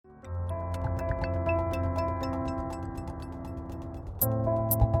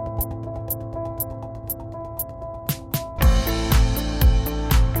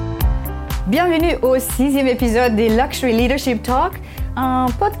Bienvenue au 6e épisode des Luxury Leadership Talk, un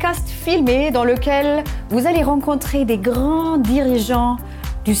podcast filmé dans lequel vous allez rencontrer des grands dirigeants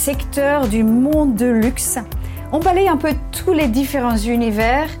du secteur du monde de luxe. On balaye un peu tous les différents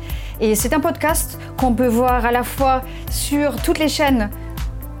univers et c'est un podcast qu'on peut voir à la fois sur toutes les chaînes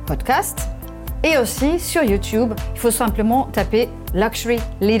podcast et aussi sur YouTube. Il faut simplement taper Luxury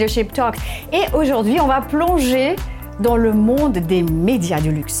Leadership Talk. Et aujourd'hui, on va plonger dans le monde des médias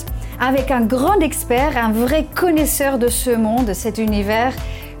du luxe, avec un grand expert, un vrai connaisseur de ce monde, de cet univers,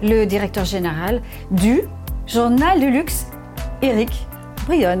 le directeur général du journal du luxe, Eric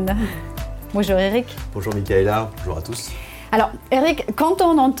Briones. Bonjour Eric. Bonjour Michaela, bonjour à tous. Alors Eric, quand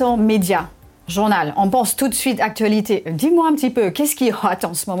on entend médias, journal, on pense tout de suite actualité. Dis-moi un petit peu, qu'est-ce qui est hot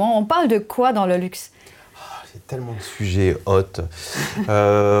en ce moment? On parle de quoi dans le luxe? Il y a tellement de sujets hot.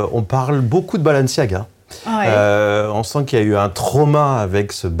 On parle beaucoup de Balenciaga. Ouais. On sent qu'il y a eu un trauma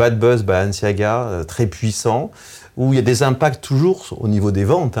avec ce bad buzz Balenciaga très puissant, où il y a des impacts toujours au niveau des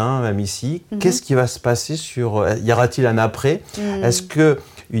ventes, même ici. Qu'est-ce qui va se passer y aura-t-il un après? Est-ce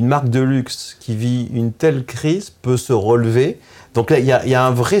qu'une marque de luxe qui vit une telle crise peut se relever? Donc là, il y a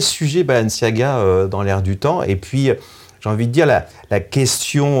un vrai sujet Balenciaga dans l'air du temps. Et puis, j'ai envie de dire, la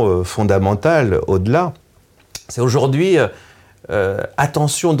question fondamentale au-delà, c'est aujourd'hui...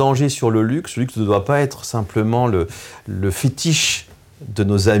 attention, danger sur le luxe. Le luxe ne doit pas être simplement le fétiche de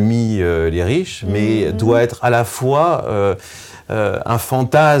nos amis les riches, mais doit être à la fois un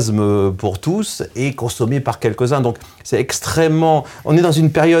fantasme pour tous et consommé par quelques-uns. Donc c'est extrêmement... On est dans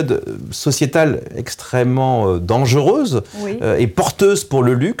une période sociétale extrêmement dangereuse et porteuse pour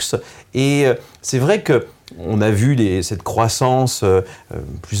le luxe. Et c'est vrai que on a vu cette croissance,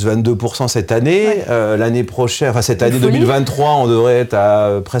 plus 22% cette année. L'année prochaine, cette année 2023, on devrait être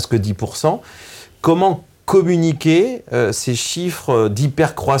à presque 10%. Comment communiquer ces chiffres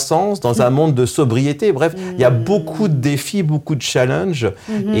d'hypercroissance dans un monde de sobriété? Bref, il y a beaucoup de défis, beaucoup de challenges.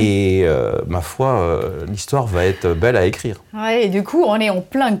 Et ma foi, l'histoire va être belle à écrire. Ouais, et du coup, on est en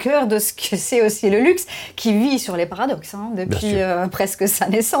plein cœur de ce que c'est aussi le luxe, qui vit sur les paradoxes depuis presque sa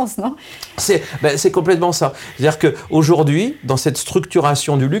naissance, non? C'est complètement ça. C'est-à-dire qu'aujourd'hui, dans cette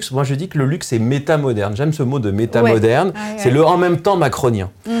structuration du luxe, moi je dis que le luxe est métamoderne. J'aime ce mot de métamoderne. C'est le en même temps macronien.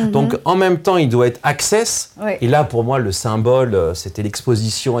 Donc en même temps, il doit être access. Et là, pour moi, le symbole, c'était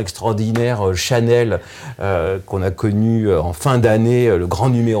l'exposition extraordinaire Chanel qu'on a connue en fin d'année, le grand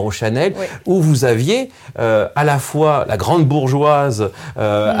numéro Chanel, où vous aviez à la fois la grande bourgeoise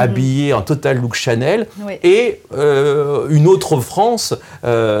habillée en total look Chanel et une autre France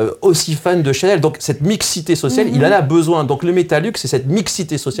aussi fan de Chanel. Donc cette mixité sociale, il en a besoin. Donc le métalux, c'est cette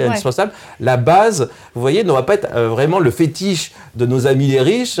mixité sociale indispensable. La base, vous voyez, ne va pas être vraiment le fétiche de nos amis les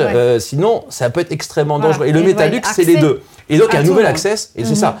riches, sinon ça peut être extrêmement dangereux. Et le métalux, c'est les deux. Et donc, il y a un nouvel access, et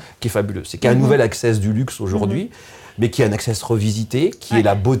c'est ça qui est fabuleux. C'est qu'il y a un nouvel access du luxe aujourd'hui, mais qui est un access revisité, qui est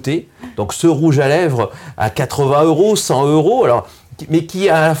la beauté. Donc, ce rouge à lèvres à 80 €, 100 €, alors, mais qui est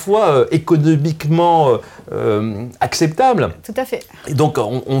à la fois économiquement acceptable. Tout à fait. Et donc,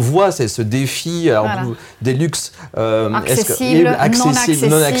 on voit ce défi des luxes accessibles,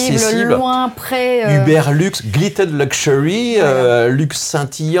 non accessibles, loin, près. Uber luxe, glittered luxury, luxe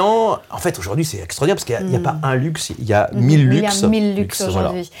scintillant. En fait, aujourd'hui, c'est extraordinaire parce qu'il n'y a pas un luxe, il y a 1000 luxes. Il y a 1000 luxes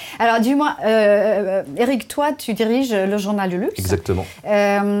aujourd'hui. Voilà. Alors, dis-moi, Eric, toi, tu diriges le journal du luxe. Exactement.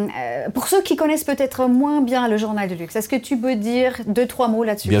 Pour ceux qui connaissent peut-être moins bien le journal du luxe, est-ce que tu peux dire 2-3 mots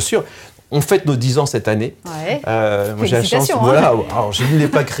là-dessus? Bien sûr. On fête nos 10 ans cette année. Moi, j'ai la chance. Alors, je ne l'ai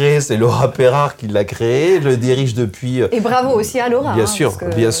pas créé, c'est Laura Perrard qui l'a créé. Je le dirige depuis. Et bravo aussi à Laura. Bien sûr.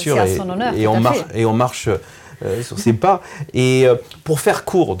 C'est à son honneur. Et on marche sur ses pas. Et pour faire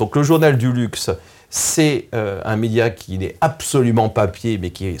court, donc le journal du luxe, c'est un média qui n'est absolument papier,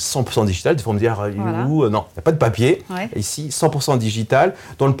 mais qui est 100% digital. Des fois, on me dit, non, il n'y a pas de papier. Ici, 100% digital,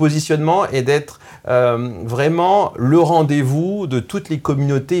 dont le positionnement est d'être vraiment le rendez-vous de toutes les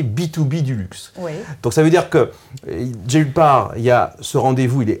communautés B2B du luxe. Donc, ça veut dire que, d'une part, il y a ce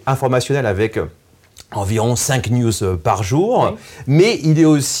rendez-vous, il est informationnel avec environ 5 news par jour, mais il est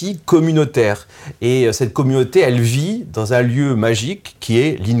aussi communautaire. Et cette communauté, elle vit dans un lieu magique qui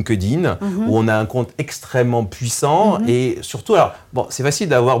est LinkedIn, où on a un compte extrêmement puissant et surtout, alors, bon, c'est facile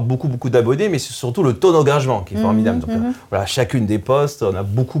d'avoir beaucoup d'abonnés, mais c'est surtout le taux d'engagement qui est formidable. Donc, voilà, chacune des posts, on a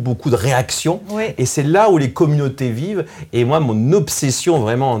beaucoup de réactions et c'est là où les communautés vivent. Et moi, mon obsession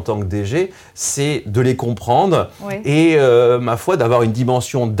vraiment en tant que DG, c'est de les comprendre et, ma foi, d'avoir une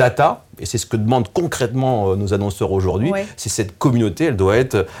dimension data et c'est ce que demandent concrètement nos annonceurs aujourd'hui, c'est cette communauté, elle doit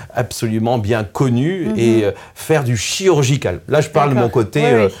être absolument bien connue et faire du chirurgical. Là, je parle de mon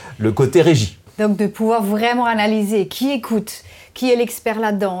côté, le côté régie. Donc, de pouvoir vraiment analyser qui écoute, qui est l'expert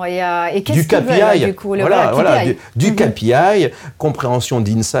là-dedans et qu'est-ce du qu'ils veulent, du coup. Du KPI, compréhension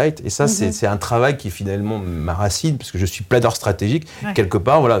d'insight. Et ça, c'est un travail qui finalement m'arracine, parce que je suis planeur stratégique. Quelque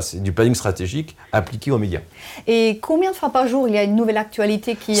part, voilà, c'est du planning stratégique appliqué aux médias. Et combien de fois par jour il y a une nouvelle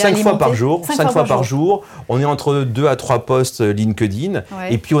actualité qui est 5 alimentée? fois par jour. 5 fois par jour. On est entre 2 à 3 posts LinkedIn.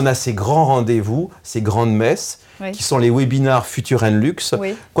 Et puis, on a ces grands rendez-vous, ces grandes messes, qui sont les webinars Future and Luxe,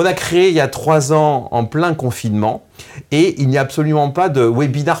 qu'on a créés il y a 3 ans en plein confinement. Et il n'y a absolument pas de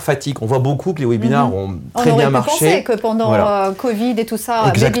webinar fatigue. On voit beaucoup que les webinars ont très bien marché. On aurait pu penser que pendant Covid et tout ça,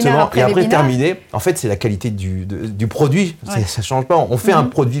 exactement. Et après terminé, en fait, c'est la qualité du produit. Ça ne change pas. On fait un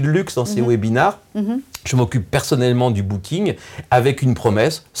produit de luxe dans ces webinars. Je m'occupe personnellement du booking avec une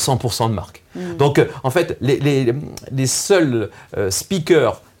promesse 100% de marque. Donc, en fait, les seuls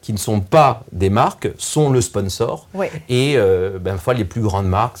speakers qui ne sont pas des marques, sont le sponsor. Et les plus grandes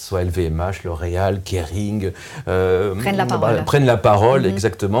marques, soit LVMH, L'Oréal, Kering, prennent la parole,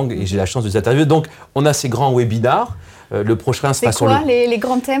 exactement, et j'ai la chance de les interviewer. Donc, on a ces grands webinars. Le prochain sera sur les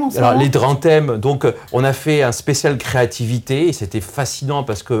grands thèmes en ce moment ? Les grands thèmes, donc on a fait un spécial créativité et c'était fascinant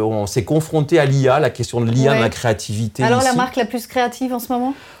parce qu'on s'est confronté à l'IA, la question de l'IA dans la créativité. Alors, ici. la marque la plus créative en ce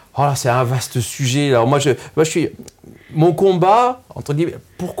moment ? C'est un vaste sujet. Alors moi, je suis... Mon combat, entre guillemets,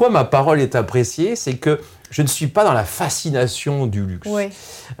 pourquoi ma parole est appréciée, c'est que je ne suis pas dans la fascination du luxe.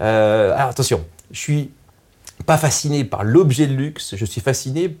 Alors attention, je suis pas fasciné par l'objet de luxe, je suis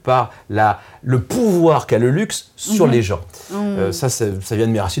fasciné par le pouvoir qu'a le luxe sur les gens. Ça vient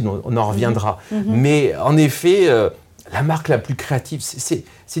de mes racines, on en reviendra. Mais en effet, la marque la plus créative, c'est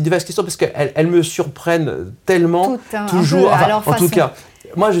une vaste question parce qu'elles me surprennent tellement, toujours. En tout cas,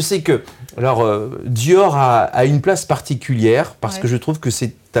 moi je sais que Dior a une place particulière parce que je trouve que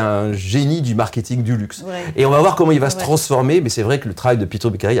c'est un génie du marketing du luxe. Et on va voir comment il va se transformer, mais c'est vrai que le travail de Pietro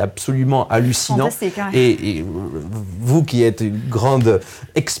Beccari est absolument hallucinant. Et vous qui êtes une grande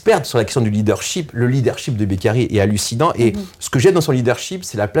experte sur la question du leadership, le leadership de Beccari est hallucinant. Et ce que j'aime dans son leadership,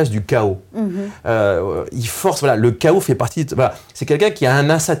 c'est la place du chaos. Il force, le chaos fait partie de... c'est quelqu'un qui a un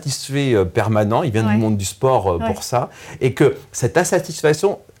insatisfait permanent, il vient du monde du sport pour ça, et que cette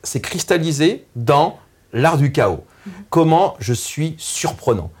insatisfaction s'est cristallisée dans l'art du chaos. Comment je suis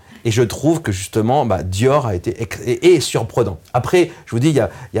surprenant. Et je trouve que justement, Dior a été est surprenant. Après, je vous dis,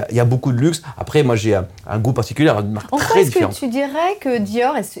 il y a beaucoup de luxe. Après, moi, j'ai un goût particulier, une marque très différente. Est-ce que tu dirais que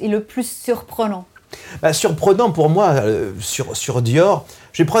Dior est le plus surprenant ? Surprenant pour moi, sur Dior,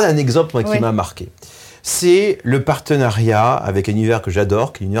 je vais prendre un exemple qui m'a marqué. C'est le partenariat avec un univers que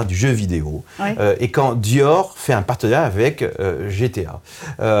j'adore, qui est l'univers du jeu vidéo. Et quand Dior fait un partenariat avec GTA,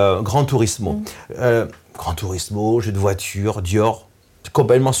 Gran Turismo. Gran Turismo, jeu de voiture, Dior,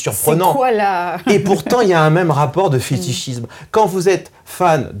 complètement surprenant. C'est quoi là ? Et pourtant, il y a un même rapport de fétichisme. Quand vous êtes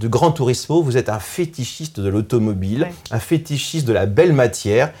fan de Gran Turismo, vous êtes un fétichiste de l'automobile, un fétichiste de la belle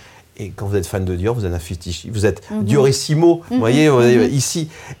matière. Et quand vous êtes fan de Dior, vous êtes un fétichiste. Vous êtes Diorissimo, vous voyez, ici.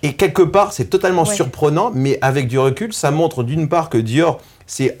 Et quelque part, c'est totalement surprenant, mais avec du recul, ça montre d'une part que Dior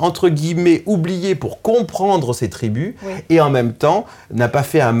c'est entre guillemets oublié pour comprendre ses tribus et en même temps n'a pas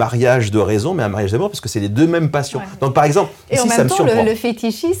fait un mariage de raison mais un mariage d'amour parce que c'est les deux mêmes passions. Donc par exemple, et ici, en même temps, le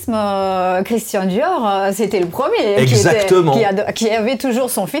fétichisme, Christian Dior, c'était le premier qui avait toujours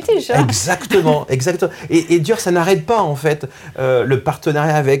son fétiche. Exactement. Et Dior, ça n'arrête pas en fait. Le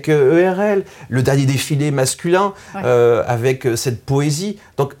partenariat avec ERL, le dernier défilé masculin avec cette poésie.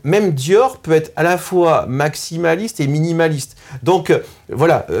 Donc même Dior peut être à la fois maximaliste et minimaliste. Donc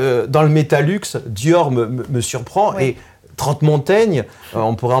voilà, dans le métaluxe, Dior me surprend et 30 Montaigne,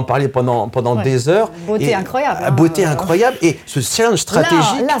 on pourrait en parler pendant des heures. Beauté incroyable. Beauté incroyable et ce challenge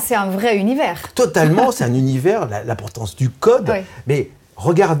stratégique. Là, c'est un vrai univers. Totalement, c'est un univers, l'importance du code. Mais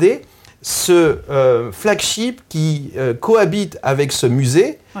regardez ce flagship qui cohabite avec ce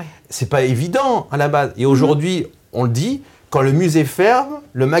musée. C'est pas évident à la base. Et aujourd'hui, on le dit, quand le musée ferme,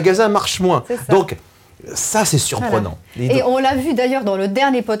 le magasin marche moins. Donc, ça, c'est surprenant. Voilà. Et on l'a vu d'ailleurs dans le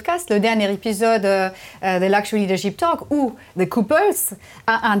dernier podcast, le dernier épisode de Luxe Leadership Talk, où The Couples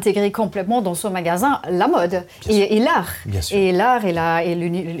a intégré complètement dans son magasin la mode et l'art. Et l'art et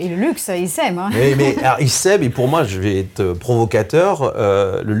le luxe, ils s'aiment. Hein. Mais alors, ils s'aiment, et pour moi, je vais être provocateur,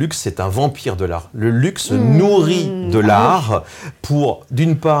 le luxe, c'est un vampire de l'art. Le luxe nourrit de l'art pour,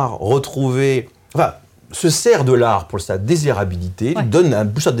 d'une part, retrouver... se sert de l'art pour sa désirabilité, donne un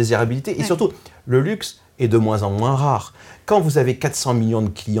boost de désirabilité, et surtout, le luxe est de moins en moins rare. Quand vous avez 400 millions de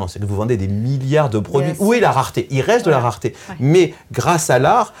clients, c'est que vous vendez des milliards de produits. Où est la rareté? Il reste de la rareté. Mais grâce à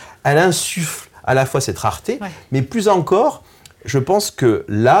l'art, elle insuffle à la fois cette rareté, mais plus encore, je pense que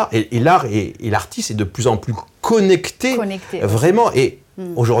l'art et l'artiste est de plus en plus connecté. Vraiment. Et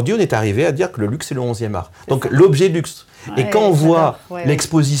aujourd'hui, on est arrivé à dire que le luxe est le 11e art. Donc l'objet luxe. Et quand on voit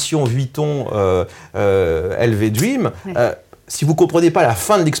l'exposition Vuitton LV Dream, si vous ne comprenez pas à la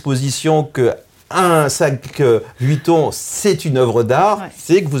fin de l'exposition que un sac Vuitton, c'est une œuvre d'art,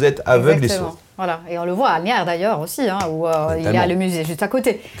 c'est que vous êtes aveugle et sourd. Voilà, et on le voit à Nières d'ailleurs aussi, où il y a le musée juste à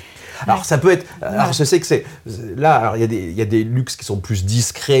côté. Alors ça peut être, alors je sais que c'est, là, alors, il y a des luxes qui sont plus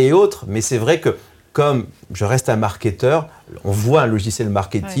discrets et autres, mais c'est vrai que comme je reste un marketeur, on voit un logiciel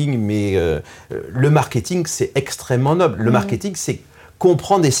marketing, mais le marketing, c'est extrêmement noble. Le marketing, c'est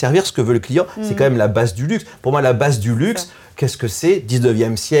comprendre et servir ce que veut le client. C'est quand même la base du luxe. Pour moi, la base du luxe, qu'est-ce que c'est?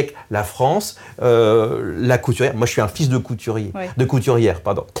 19e siècle, la France, la couturière. Moi, je suis un fils de couturier, de couturière,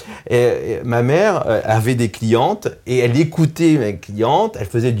 pardon. Et ma mère avait des clientes et elle écoutait mes clientes, elle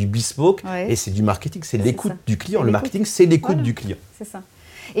faisait du bespoke et c'est du marketing, c'est l'écoute du client. Le marketing, c'est l'écoute du client. C'est ça.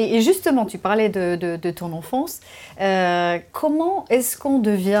 Et justement, tu parlais de ton enfance. Comment est-ce qu'on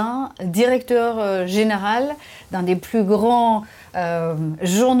devient directeur général d'un des plus grands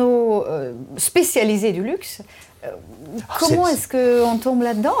journaux spécialisés du luxe? Comment est-ce qu'on tombe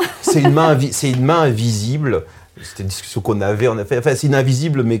là-dedans? C'est une main invisible. C'était une discussion qu'on avait. Enfin, c'est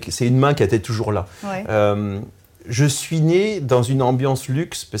invisible, mais c'est une main qui était toujours là. Je suis né dans une ambiance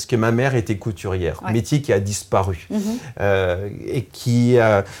luxe parce que ma mère était couturière, métier qui a disparu et qui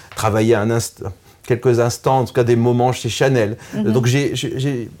a travaillé quelques instants, en tout cas des moments chez Chanel. Donc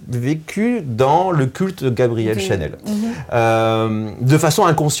j'ai vécu dans le culte de Gabrielle Chanel de façon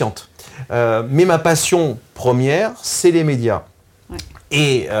inconsciente. Mais ma passion première, c'est les médias.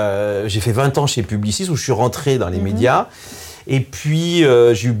 Et j'ai fait 20 ans chez Publicis où je suis rentré dans les médias. Et puis,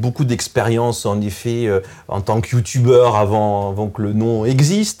 j'ai eu beaucoup d'expérience, en effet, en tant que youtubeur avant que le nom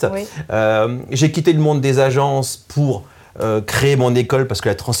existe. J'ai quitté le monde des agences pour créer mon école parce que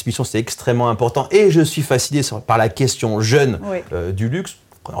la transmission, c'est extrêmement important. Et je suis fasciné par la question jeune du luxe.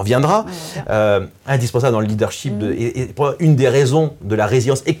 On en reviendra. Indispensable dans le leadership et une des raisons de la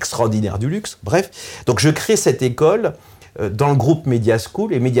résilience extraordinaire du luxe. Bref, donc je crée cette école dans le groupe Media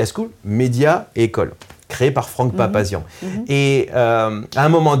School. Et Media School, média et école, créé par Franck Papazian. Et à un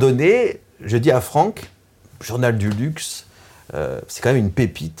moment donné, je dis à Franck, journal du luxe, c'est quand même une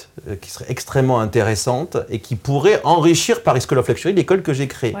pépite qui serait extrêmement intéressante et qui pourrait enrichir Paris School of Luxury, l'école que j'ai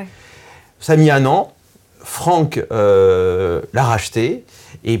créée. Ça a mis un an. Franck l'a racheté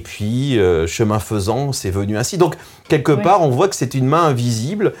et puis chemin faisant, c'est venu ainsi. Donc quelque part, on voit que c'est une main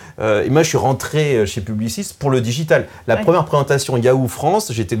invisible. Et moi, je suis rentré chez Publicis pour le digital. La première présentation Yahoo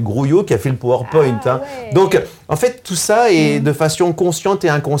France, j'étais le grouillot qui a fait le PowerPoint. Donc en fait, tout ça est de façon consciente et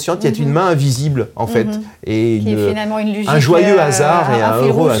inconsciente. Il y a une main invisible en fait et qui est finalement une logique, un joyeux hasard et un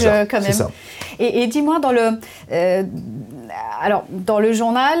heureux hasard. C'est ça. Et dis-moi, dans le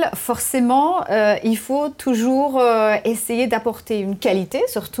journal, forcément, il faut toujours essayer d'apporter une qualité.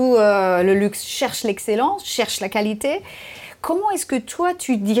 Surtout, le luxe cherche l'excellence, cherche la qualité. Comment est-ce que toi,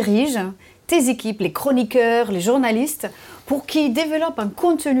 tu diriges tes équipes, les chroniqueurs, les journalistes, pour qu'ils développent un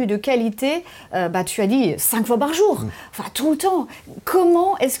contenu de qualité, tu as dit 5 fois par jour, enfin tout le temps.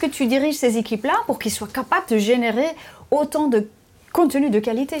 Comment est-ce que tu diriges ces équipes-là pour qu'ils soient capables de générer autant de contenu de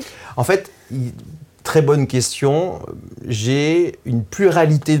qualité? En fait, très bonne question. J'ai une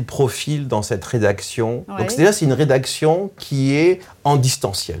pluralité de profils dans cette rédaction. Donc, c'est une rédaction qui est en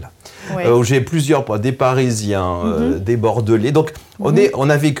distanciel. J'ai plusieurs, des Parisiens, des Bordelais. Donc, on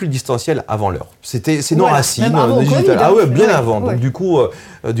a vécu le distanciel avant l'heure. C'est nos racines digitales. Bien avant. Donc, du coup,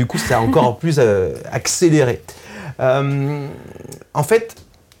 c'est encore plus accéléré. En fait,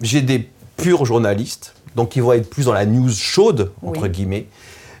 j'ai des purs journalistes, donc qui vont être plus dans la news chaude, entre guillemets.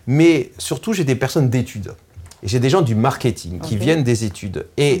 Mais surtout, j'ai des personnes d'études. Et j'ai des gens du marketing qui viennent des études.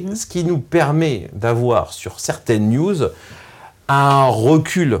 Et ce qui nous permet d'avoir sur certaines news un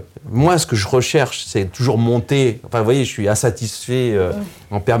recul. Moi, ce que je recherche, c'est toujours monter. Enfin, vous voyez, je suis insatisfait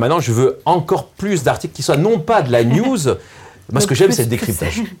en permanence. Je veux encore plus d'articles qui soient non pas de la news. Moi, ce que j'aime, c'est le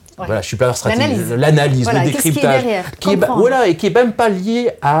décryptage. Voilà, je suis pas stratégique. L'analyse, le décryptage. Et qui est même pas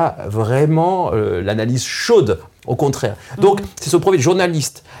lié à vraiment l'analyse chaude. Au contraire. Donc, c'est ce profil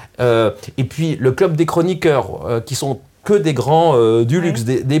journaliste. Et puis, le club des chroniqueurs, qui sont que des grands du luxe,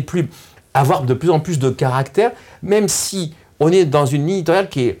 des plumes, avoir de plus en plus de caractère, même si on est dans une ligne éditoriale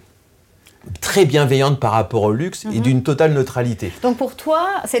qui est très bienveillante par rapport au luxe et d'une totale neutralité. Donc pour toi,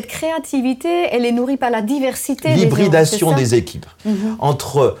 cette créativité, elle est nourrie par la diversité l'hybridation des équipes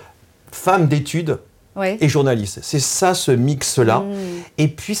entre femmes d'études et journalistes. C'est ça, ce mix-là. Et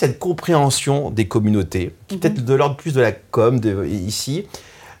puis cette compréhension des communautés, qui est peut-être de l'ordre plus de la com ici.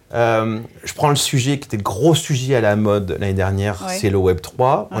 Je prends le sujet qui était le gros sujet à la mode l'année dernière, c'est le Web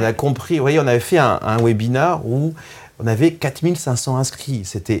 3. On a compris, vous voyez, on avait fait un webinar où on avait 4500 inscrits.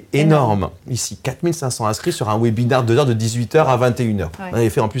 C'était énorme. Ici, 4500 inscrits sur un webinaire de 2 heures de 18h à 21h. On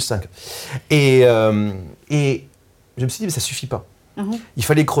avait fait en plus 5. Et je me suis dit, mais ça ne suffit pas. Il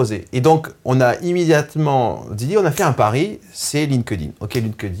fallait creuser. Et donc, on a immédiatement dit, on a fait un pari, c'est LinkedIn. OK,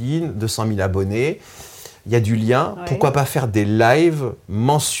 LinkedIn, 200 000 abonnés. Il y a du lien. Pourquoi pas faire des lives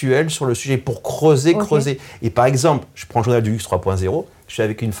mensuels sur le sujet pour creuser. Et par exemple, je prends le journal du Luxe 3.0. Je suis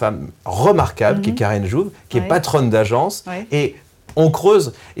avec une femme remarquable qui est Karen Jouve, qui est patronne d'agence. Et on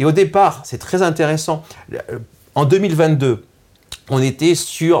creuse. Et au départ, c'est très intéressant. En 2022, on était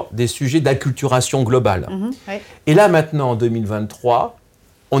sur des sujets d'acculturation globale. Et là, maintenant, en 2023,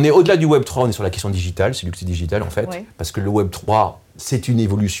 on est au-delà du Web 3, on est sur la question digitale, c'est Luxe digital en fait, parce que le Web 3, c'est une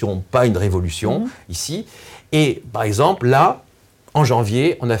évolution, pas une révolution, ici. Et par exemple, là, en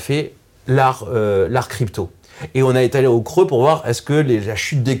janvier, on a fait l'art crypto. Et on a été allé au creux pour voir est-ce que la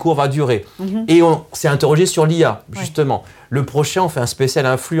chute des cours va durer. Et on s'est interrogé sur l'IA, justement. Le prochain, on fait un spécial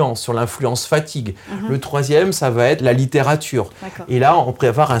influence, sur l'influence fatigue. Le troisième, ça va être la littérature. Et là, on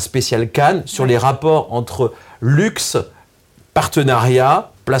prépare un spécial Cannes sur les rapports entre luxe, partenariat,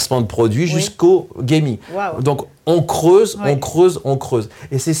 placement de produits, jusqu'au gaming. Donc, on creuse, on creuse, on creuse.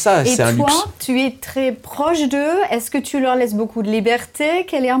 Et c'est ça, c'est un luxe. Et toi, tu es très proche d'eux. Est-ce que tu leur laisses beaucoup de liberté?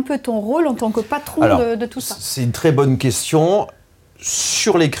 Quel est un peu ton rôle en tant que patron de tout ça? C'est une très bonne question.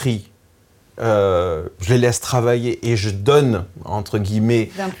 Sur l'écrit, je les laisse travailler et je donne, entre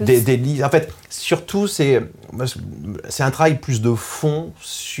guillemets, des livres. En fait, surtout, c'est un travail plus de fond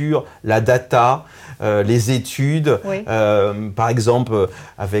sur la data, les études, par exemple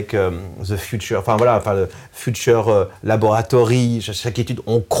avec The Future, le Future Laboratory, chaque étude,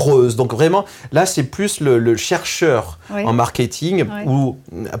 on creuse. Donc vraiment, là, c'est plus le chercheur en marketing où,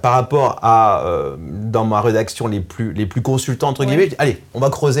 par rapport à, dans ma rédaction, les plus consultants, entre guillemets, je dis, allez, on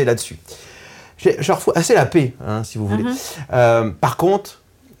va creuser là-dessus. Je leur fous assez la paix, si vous voulez. Par contre,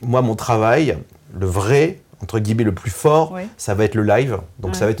 moi, mon travail, le vrai, entre guillemets, le plus fort, ça va être le live.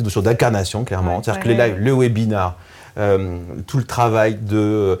 Donc, ça va être une notion d'incarnation, clairement. C'est-à-dire que les lives, le webinar, tout le travail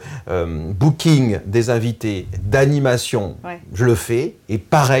de booking des invités, d'animation, je le fais. Et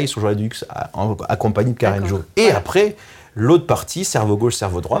pareil sur le Journal du Luxe, accompagné de Karen Jo. Et après, l'autre partie, cerveau gauche,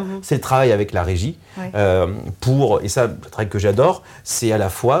 cerveau droit, c'est le travail avec la régie. Et ça, le travail que j'adore, c'est à la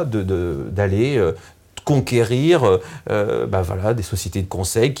fois d'aller conquérir des sociétés de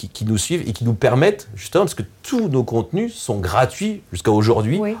conseil qui nous suivent et qui nous permettent, justement, parce que tous nos contenus sont gratuits jusqu'à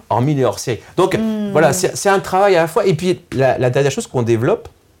aujourd'hui, hormis les hors-séries. Donc voilà, c'est un travail à la fois. Et puis la dernière chose qu'on développe,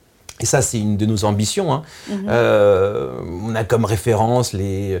 et ça, c'est une de nos ambitions. On a comme référence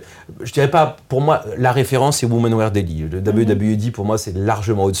je dirais pas, pour moi, la référence, c'est Women Wear Daily. Le WWD, pour moi, c'est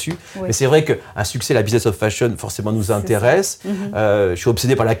largement au-dessus. Mais c'est vrai qu'un succès, la business of fashion, forcément, nous intéresse. Je suis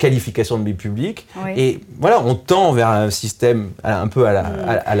obsédé par la qualification de mes publics. Et voilà, on tend vers un système un peu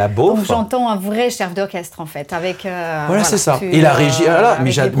à la beauf. Donc, j'entends un vrai chef d'orchestre, en fait, avec... c'est ça. Et la régie,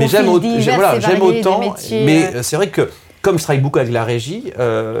 mais j'aime autant. Mais c'est vrai que comme je travaille beaucoup avec la régie,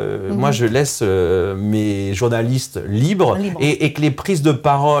 moi je laisse mes journalistes libres. Et que les prises de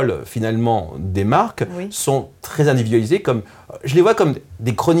parole finalement des marques sont très individualisées. Je les vois comme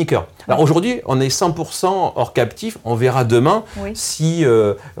des chroniqueurs. Alors aujourd'hui, on est 100% hors captif. On verra demain si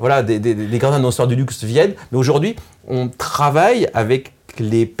des grands annonceurs du luxe viennent. Mais aujourd'hui, on travaille avec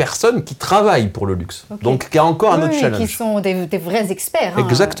les personnes qui travaillent pour le luxe. Donc, il y a encore un autre challenge. Qui sont des vrais experts.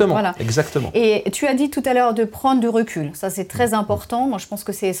 Exactement, exactement. Et tu as dit tout à l'heure de prendre du recul. Ça, c'est très important. Moi, je pense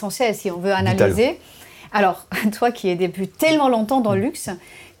que c'est essentiel si on veut analyser. Vital. Alors, toi qui es depuis tellement longtemps dans le luxe,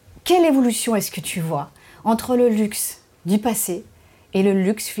 quelle évolution est-ce que tu vois entre le luxe du passé et le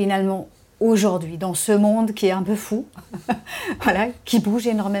luxe finalement aujourd'hui, dans ce monde qui est un peu fou, qui bouge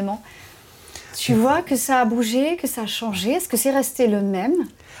énormément? Tu vois que ça a bougé, que ça a changé? Est-ce que c'est resté le même?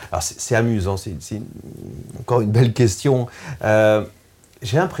 Alors c'est amusant, c'est encore une belle question.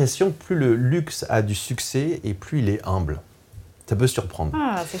 J'ai l'impression que plus le luxe a du succès et plus il est humble. Ça peut surprendre.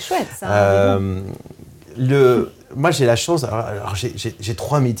 Ah, c'est chouette ça. Moi j'ai la chance, alors j'ai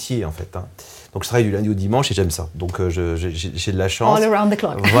 3 métiers en fait. Donc je travaille du lundi au dimanche et j'aime ça. Donc j'ai de la chance. All around the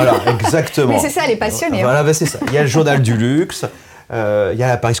clock. Voilà, exactement. Mais c'est ça, les passionnés. Voilà, c'est ça. Il y a le journal du luxe. il y a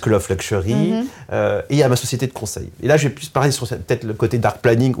la Paris School of Luxury, et il y a ma société de conseil. Et là, je vais plus parler sur peut-être le côté dark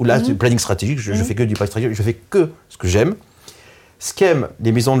planning, ou là, c'est du planning stratégique, je fais que du planning stratégique, je fais que ce que j'aime. Ce qu'aiment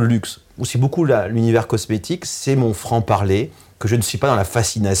les maisons de luxe, aussi beaucoup l'univers cosmétique, c'est mon franc-parler, que je ne suis pas dans la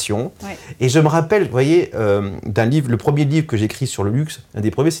fascination. Ouais. Et je me rappelle, vous voyez, d'un livre, le premier livre que j'ai écrit sur le luxe, un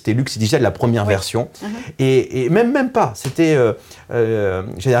des premiers, c'était Luxe Digital, la première version. Et même pas, c'était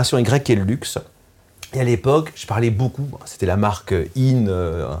Génération Y et le luxe. Et à l'époque, je parlais beaucoup, c'était la marque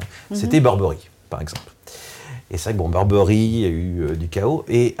c'était Burberry, par exemple. Et c'est vrai que Burberry, il y a eu du chaos.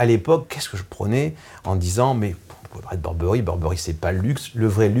 Et à l'époque, qu'est-ce que je prenais en disant, mais on peut parler de Burberry, c'est pas le luxe. Le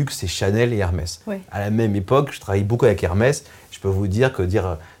vrai luxe, c'est Chanel et Hermès. Oui. À la même époque, je travaillais beaucoup avec Hermès. Je peux vous dire que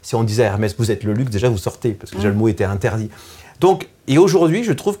si on disait à Hermès, vous êtes le luxe, déjà vous sortez, parce que déjà le mot était interdit. Donc, et aujourd'hui,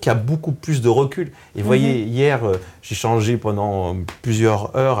 je trouve qu'il y a beaucoup plus de recul. Et vous voyez, hier, j'ai changé pendant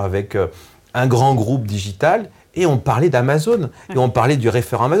plusieurs heures avec un grand groupe digital, et on parlait d'Amazon, et on parlait du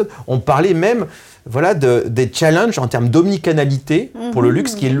référent Amazon. On parlait même des challenges en termes d'omnicanalité pour le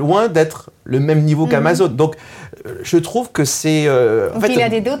luxe, qui est loin d'être le même niveau qu'Amazon. Donc, je trouve que c'est... Donc, il y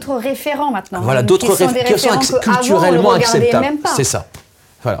a d'autres référents maintenant. Voilà, d'autres référents qui sont culturellement acceptables. C'est ça.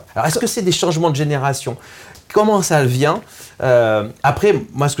 Voilà. Alors, est-ce que c'est des changements de génération ? Comment ça vient ? Après,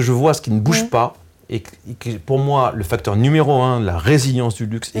 moi, ce que je vois, ce qui ne bouge pas, et qui, pour moi, le facteur numéro 1, la résilience du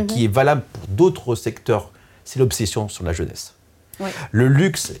luxe, et qui est valable pour d'autres secteurs, c'est l'obsession sur la jeunesse. Oui. Le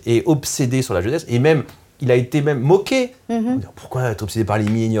luxe est obsédé sur la jeunesse, et même, il a été même moqué. Pourquoi être obsédé par les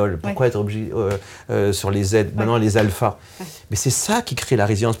millénials ? Pourquoi être obsédé sur les Z, maintenant les alphas ? Mais c'est ça qui crée la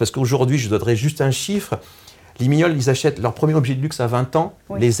résilience, parce qu'aujourd'hui, je donnerais juste un chiffre. Les millénials, ils achètent leur premier objet de luxe à 20 ans,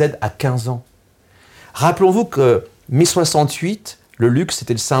 les Z à 15 ans. Rappelons-vous que mai 68, le luxe,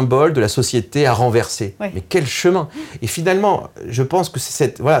 c'était le symbole de la société à renverser. Oui. Mais quel chemin ! Et finalement, je pense que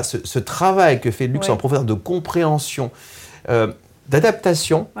c'est ce travail que fait le luxe en profondeur de compréhension,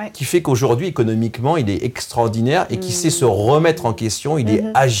 d'adaptation, qui fait qu'aujourd'hui, économiquement, il est extraordinaire et qui sait se remettre en question. Il est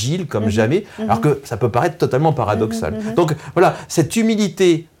agile comme jamais, alors que ça peut paraître totalement paradoxal. Donc voilà, cette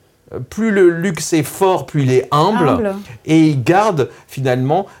humilité, plus le luxe est fort, plus il est humble. Et il garde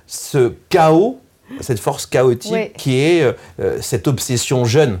finalement ce chaos, cette force chaotique qui est cette obsession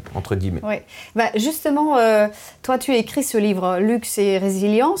jeune, entre guillemets. Oui. Justement, toi, tu as écrit ce livre « Luxe et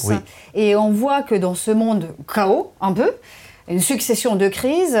résilience » et on voit que dans ce monde chaos, un peu, une succession de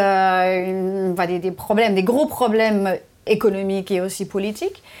crises, des problèmes, des gros problèmes économiques et aussi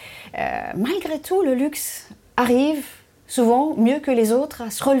politiques, malgré tout, le luxe arrive souvent mieux que les autres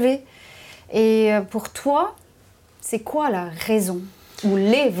à se relever. Et pour toi, c'est quoi la raison ou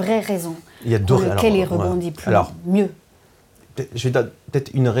les vraies raisons pour lesquelles il rebondit mieux ? Je vais donner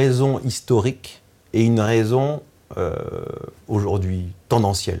peut-être une raison historique et une raison aujourd'hui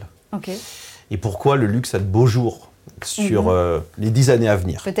tendancielle. Okay. Et pourquoi le luxe a de beaux jours sur les 10 années à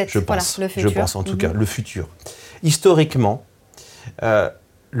venir, peut-être, je pense. Le futur. Je pense en tout cas, le futur. Historiquement, le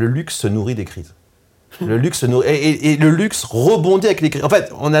luxe se nourrit des crises. Le luxe et le luxe rebondit avec les crises. En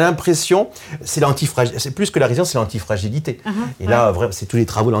fait, on a l'impression, c'est plus que la résilience, c'est l'antifragilité. Et là, vraiment, c'est tous les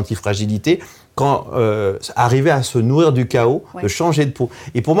travaux de l'antifragilité, quand arriver à se nourrir du chaos, de changer de peau.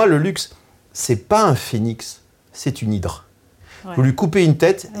 Et pour moi, le luxe, c'est pas un phénix, c'est une hydre. Vous lui coupez une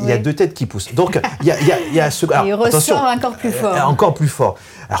tête, il y a 2 têtes qui poussent. Donc, il y a ce... Alors, il ressort encore plus fort. Encore plus fort.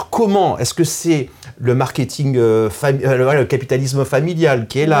 Alors, comment ? Est-ce que c'est le marketing, le capitalisme familial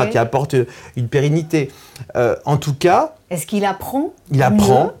qui est là, qui apporte une pérennité ? En tout cas... Est-ce qu'il apprend ? Il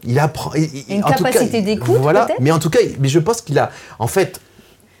apprend. Une capacité d'écoute, peut-être ? Mais en tout cas, je pense qu'il a... En fait,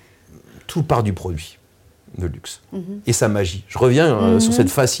 tout part du produit de luxe et sa magie. Je reviens sur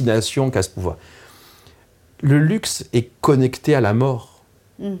cette fascination qu'a ce pouvoir. Le luxe est connecté à la mort.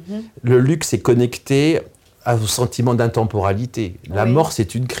 Le luxe est connecté au sentiment d'intemporalité. La mort,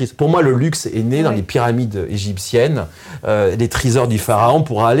 c'est une crise. Pour moi, le luxe est né dans les pyramides égyptiennes, les trésors du pharaon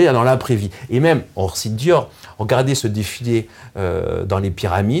pour aller dans l'après-vie. Et même, hors site Dior, regardez ce défilé dans les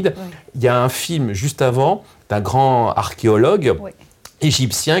pyramides. Il y a un film juste avant d'un grand archéologue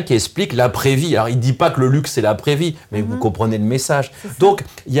égyptien qui explique l'après-vie. Alors, il ne dit pas que le luxe, c'est l'après-vie, mais vous comprenez le message. Donc,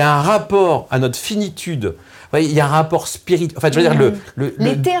 il y a un rapport à notre finitude. Il y a un rapport spirituel. Enfin, je veux dire,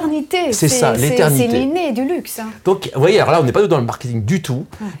 l'éternité. C'est ça, l'éternité. C'est l'inné du luxe. Donc, vous voyez, alors là, on n'est pas dans le marketing du tout.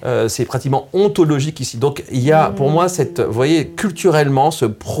 C'est pratiquement ontologique ici. Donc, il y a, pour moi, vous voyez, culturellement, ce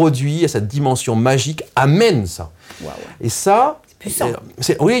produit, cette dimension magique amène ça. Wow. Et ça... C'est puissant.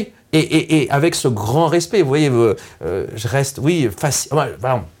 Oui. Et avec ce grand respect, vous voyez, je reste,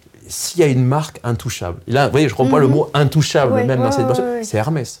 voilà, s'il y a une marque intouchable, et là, vous voyez, je reprends le mot intouchable même dans cette dimension, c'est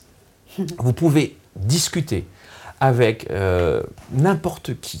Hermès. Vous pouvez discuter avec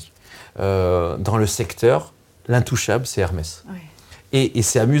n'importe qui dans le secteur, l'intouchable, c'est Hermès. Et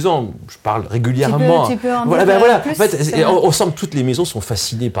c'est amusant, je parle régulièrement. Tu peux en voilà, dire plus, en fait, on sent que toutes les maisons sont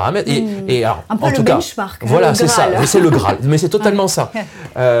fascinées par Hermès. Et alors, un peu en le tout cas, benchmark. voilà, c'est ça, c'est le Graal. Mais c'est totalement ça.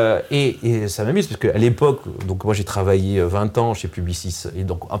 Ouais. Et ça m'amuse parce qu'à l'époque, donc moi j'ai travaillé 20 ans chez Publicis, et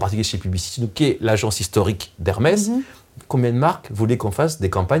donc en particulier chez Publicis, donc, qui est l'agence historique d'Hermès. Combien de marques voulaient qu'on fasse des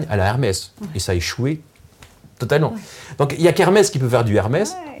campagnes à la Hermès? Et ça a échoué totalement. Donc, il n'y a qu'Hermès qui peut faire du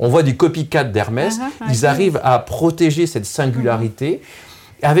Hermès. On voit du copycat d'Hermès. Ils arrivent à protéger cette singularité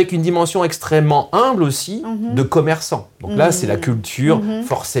avec une dimension extrêmement humble aussi de commerçant. Donc là, c'est la culture,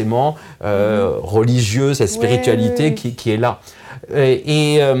 forcément, religieuse, cette spiritualité qui est là.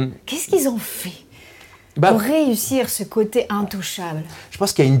 Qu'est-ce qu'ils ont fait pour réussir ce côté intouchable? Je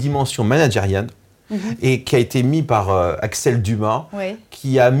pense qu'il y a une dimension managériale et qui a été mis par Axel Dumas,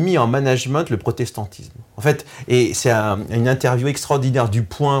 qui a mis en management le protestantisme. En fait, et c'est une interview extraordinaire du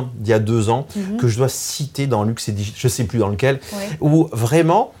Point d'il y a 2 ans que je dois citer dans Luxe et Digital, je ne sais plus dans lequel, où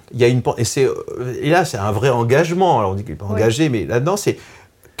vraiment, il y a une... Et là, c'est un vrai engagement. Alors on dit qu'il n'est pas engagé, mais là-dedans, c'est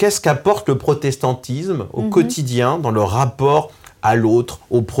qu'est-ce qu'apporte le protestantisme au quotidien dans le rapport à l'autre,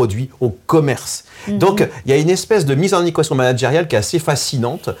 au produit, au commerce. Donc, il y a une espèce de mise en équation managériale qui est assez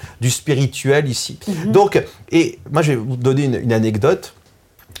fascinante, du spirituel ici. Donc, et moi, je vais vous donner une anecdote.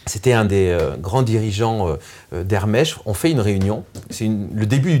 C'était un des grands dirigeants d'Hermès. On fait une réunion, c'est le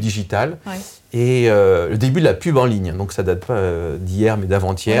début du digital et le début de la pub en ligne. Donc, ça ne date pas d'hier, mais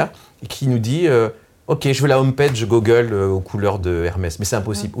d'avant-hier, et qui nous dit... Ok, je veux la homepage Google aux couleurs de Hermès, mais c'est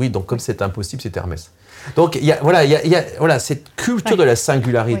impossible. Oui, donc comme c'est impossible, c'est Hermès. Donc il y a cette culture de la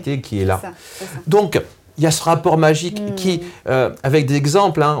singularité qui est là. C'est ça. Donc il y a ce rapport magique qui, avec des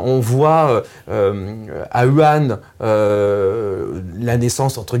exemples, on voit à Wuhan la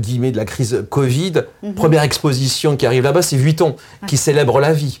naissance entre guillemets de la crise Covid. Première exposition qui arrive là-bas, c'est Vuitton qui célèbre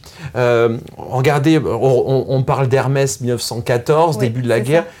la vie. Regardez, on parle d'Hermès 1914, début de la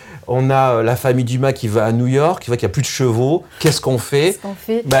guerre. On a la famille Dumas qui va à New York, qui voit qu'il n'y a plus de chevaux. Qu'est-ce qu'on fait?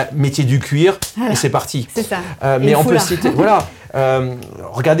 Métier du cuir, et c'est parti. C'est ça. Mais on peut citer... Voilà.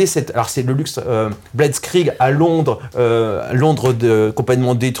 Regardez, alors c'est le luxe Blitzkrieg à Londres,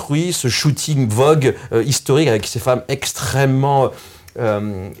 complètement détruit, ce shooting Vogue historique avec ces femmes extrêmement...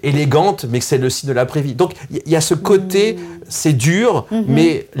 élégante, mais que c'est le signe de l'après-vie. Donc, il y a ce côté, c'est dur,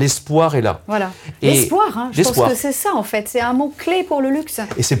 mais l'espoir est là. Voilà. Et l'espoir, je pense que c'est ça, en fait. C'est un mot-clé pour le luxe.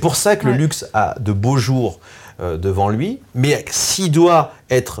 Et c'est pour ça que le luxe a de beaux jours devant lui, mais s'il doit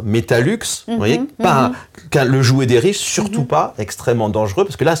être métaluxe, vous voyez, pas le jouet des riches, surtout pas, extrêmement dangereux,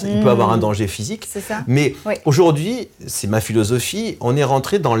 parce que là, il peut avoir un danger physique. C'est ça. Mais aujourd'hui, c'est ma philosophie, on est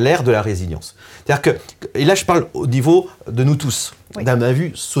rentré dans l'ère de la résilience. C'est-à-dire que, et là, je parle au niveau de nous tous, d'un point de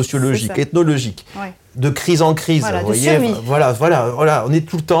vue sociologique, ethnologique, de crise en crise. Voilà, vous voyez, voilà, on est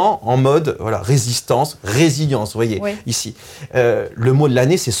tout le temps en mode résistance, résilience, vous voyez, ici. Le mot de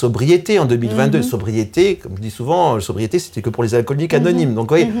l'année, c'est sobriété en 2022. Sobriété, comme je dis souvent, sobriété, c'était que pour les alcooliques anonymes. Donc,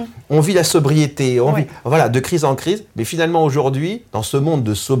 vous voyez, on vit la sobriété, on vit, de crise en crise. Mais finalement, aujourd'hui, dans ce monde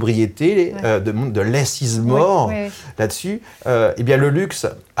de sobriété, de less is more, là-dessus, eh bien, le luxe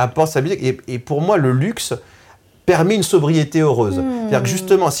apporte sa musique. Et pour moi, le luxe permet une sobriété heureuse. C'est-à-dire que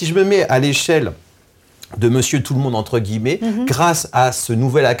justement, si je me mets à l'échelle de monsieur tout le monde, entre guillemets, grâce à ce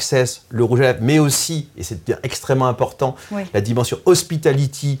nouvel access, le rouge à lèvres, mais aussi, et c'est extrêmement important, la dimension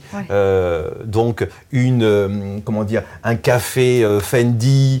hospitality, donc un café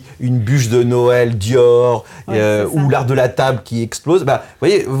Fendi, une bûche de Noël Dior, ou l'art de la table qui explose, vous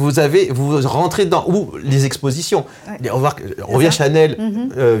voyez, vous rentrez dedans, ou les expositions. On revient Chanel,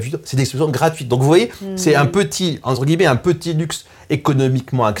 c'est des expositions gratuites. Donc vous voyez, c'est un petit, entre guillemets, un petit luxe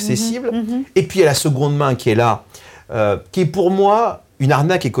économiquement accessible. Et puis il y a la seconde main qui est là, qui est pour moi une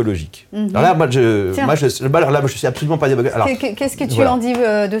arnaque écologique. Alors là, moi, je suis absolument pas démocrate. Alors, qu'est-ce que tu en dis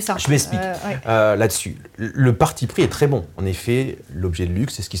de ça? Je m'explique. Là-dessus, le parti pris est très bon. En effet, l'objet de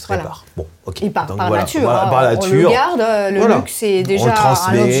luxe, c'est ce qui se répare. Bon, ok. Et par nature. Par nature. On le garde. Le luxe, c'est déjà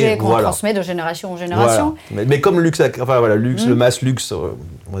un objet qu'on transmet de génération en génération. Mais comme le luxe, le mass luxe,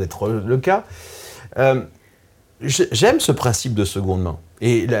 on va être le cas. J'aime ce principe de seconde main.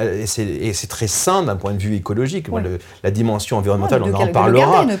 Et c'est très sain d'un point de vue écologique. La dimension environnementale, on en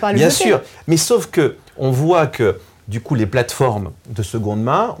parlera, bien sûr. Mais sauf qu'on voit que, du coup, les plateformes de seconde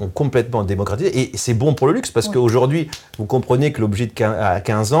main ont complètement démocratisé. Et c'est bon pour le luxe, parce qu'aujourd'hui, vous comprenez que l'objet à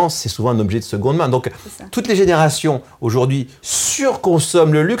 15 ans, c'est souvent un objet de seconde main. Donc, toutes les générations, aujourd'hui,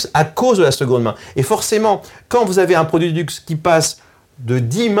 surconsomment le luxe à cause de la seconde main. Et forcément, quand vous avez un produit de luxe qui passe de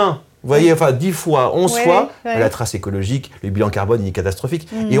 10 mains, vous voyez, 10 fois, 11 fois, la trace écologique, le bilan carbone il est catastrophique.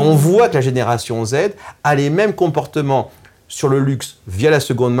 Et on voit que la génération Z a les mêmes comportements sur le luxe via la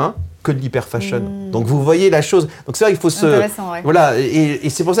seconde main que de l'hyper-fashion. Donc vous voyez la chose. Donc c'est vrai qu'il faut Voilà, et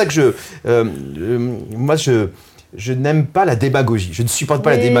c'est pour ça que moi je n'aime pas la démagogie. Je ne supporte pas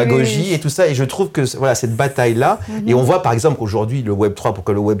la démagogie et tout ça. Et je trouve que voilà, cette bataille-là, et on voit par exemple aujourd'hui le Web 3, pour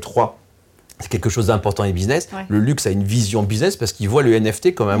que le Web 3 c'est quelque chose d'important et business. Le luxe a une vision business parce qu'il voit le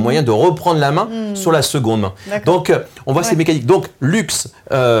NFT comme un moyen de reprendre la main sur la seconde main. Donc, on voit ces mécaniques. Donc, luxe,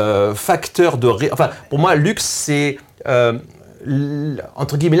 facteur de... Enfin, pour moi, luxe, c'est,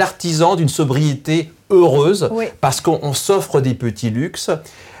 entre guillemets, l'artisan d'une sobriété heureuse parce qu'on s'offre des petits luxes.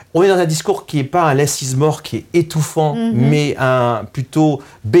 On est dans un discours qui n'est pas un less is more, qui est étouffant, mais un plutôt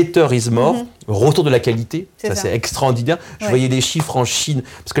better is more, retour de la qualité. Ça, c'est extraordinaire. Je voyais les chiffres en Chine.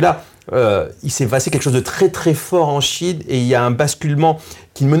 Parce que là, il s'est passé quelque chose de très très fort en Chine et il y a un basculement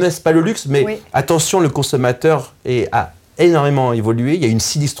qui ne menace pas le luxe, mais attention, le consommateur a énormément évolué. Il y a une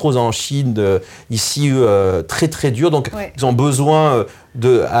sinistrose en Chine ici très très dure, donc ils ont besoin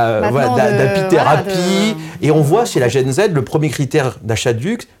d'apithérapie. Et on voit chez la Gen Z, le premier critère d'achat de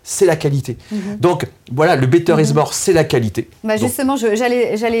luxe, c'est la qualité. Donc voilà, le better is more, c'est la qualité. Justement,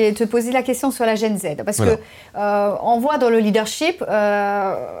 j'allais te poser la question sur la Gen Z, parce que on voit dans le leadership,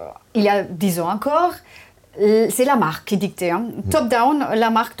 il y a 10 ans encore, c'est la marque qui dictait. Top-down, la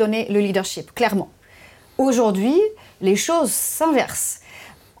marque donnait le leadership, clairement. Aujourd'hui, les choses s'inversent.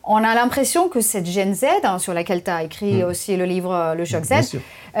 On a l'impression que cette Gen Z, sur laquelle tu as écrit aussi le livre Le Choc Z,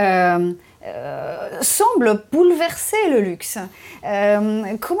 semble bouleverser le luxe.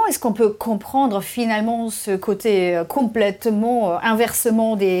 Comment est-ce qu'on peut comprendre finalement ce côté complètement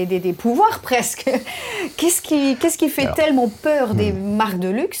inversement des pouvoirs presque? Qu'est-ce qui fait tellement peur des marques de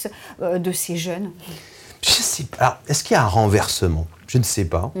luxe de ces jeunes? Je sais pas. Alors, est-ce qu'il y a un renversement? Je ne sais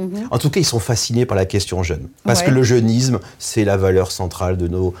pas. En tout cas, ils sont fascinés par la question jeune. Parce que le jeunisme, c'est la valeur centrale de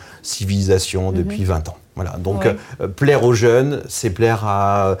nos civilisations depuis 20 ans. Voilà. Donc, plaire aux jeunes, c'est plaire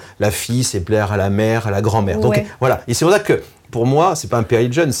à la fille, c'est plaire à la mère, à la grand-mère. Donc, voilà. Et c'est pour ça que, pour moi, c'est pas un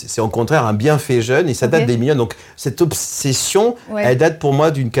péril jeune, c'est au contraire un bienfait jeune et ça date des millions. Donc, cette obsession, elle date pour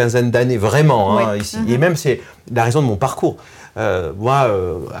moi d'une quinzaine d'années, vraiment, ici. Et même, c'est la raison de mon parcours. Moi,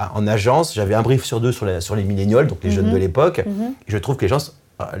 en agence, j'avais un brief sur deux sur les millénials, donc les jeunes de l'époque. Et je trouve que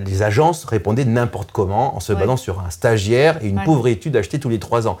les agences répondaient n'importe comment en se basant sur un stagiaire et une pauvre étude achetée tous les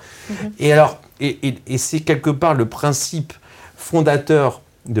 3 ans. Et alors, et c'est quelque part le principe fondateur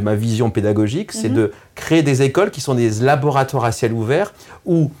de ma vision pédagogique, c'est de créer des écoles qui sont des laboratoires à ciel ouvert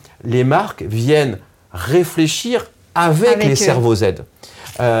où les marques viennent réfléchir avec les cerveaux Z.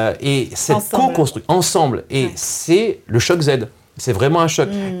 Et cette co-construction ensemble, et c'est le choc Z. C'est vraiment un choc.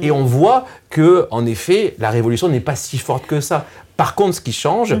 Et on voit que, en effet, la révolution n'est pas si forte que ça. Par contre, ce qui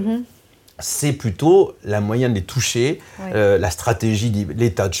change, c'est plutôt la moyen de les toucher, la stratégie,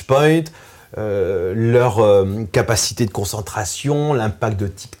 les touch points, leur capacité de concentration, l'impact de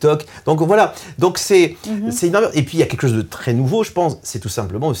TikTok. Donc voilà. Donc c'est énorme. Et puis il y a quelque chose de très nouveau, je pense. C'est tout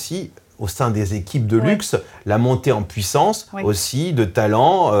simplement aussi, au sein des équipes de luxe, la montée en puissance aussi de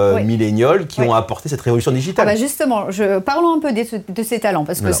talents milléniaux qui ont apporté cette révolution digitale. Justement, parlons un peu de ces talents,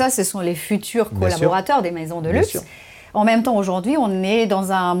 parce que ça, ce sont les futurs collaborateurs des maisons de luxe. En même temps, aujourd'hui, on est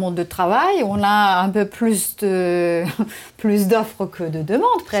dans un monde de travail, on a un peu plus d'offres que de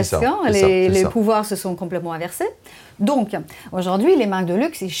demandes, presque. Les pouvoirs se sont complètement inversés. Donc, aujourd'hui, les marques de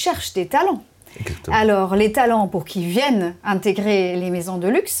luxe, ils cherchent des talents. Exactement. Alors, les talents, pour qu'ils viennent intégrer les maisons de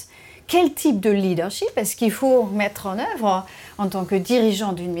luxe, quel type de leadership est-ce qu'il faut mettre en œuvre en tant que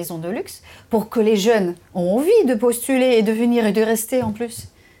dirigeant d'une maison de luxe pour que les jeunes ont envie de postuler et de venir et de rester en plus?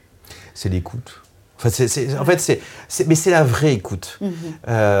 C'est l'écoute. Mais c'est la vraie écoute.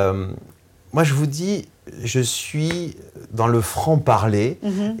 Moi, je vous dis, je suis dans le franc-parler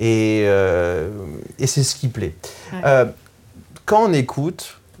et c'est ce qui plaît. Quand on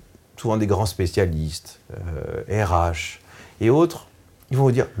écoute, souvent des grands spécialistes, RH et autres, ils vont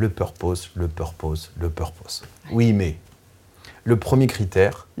vous dire le purpose. Oui, mais le premier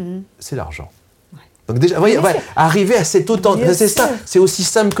critère, c'est l'argent. Donc déjà, arriver à cette c'est ça, c'est aussi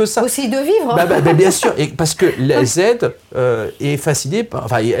simple que ça. Aussi de vivre. Bien sûr, et parce que la Z est fasciné,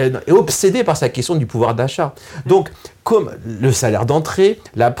 est obsédé par sa question du pouvoir d'achat. Donc, comme le salaire d'entrée,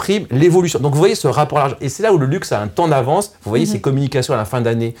 la prime, l'évolution. Donc, vous voyez ce rapport à l'argent. Et c'est là où le luxe a un temps d'avance. Vous voyez ces communications à la fin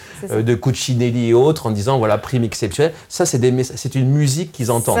d'année de Cucinelli et autres en disant, voilà, prime exceptionnelle. Ça, c'est une musique qu'ils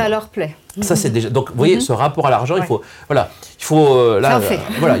entendent. Ça leur plaît. Ça, c'est déjà... Donc, vous voyez, ce rapport à l'argent, il faut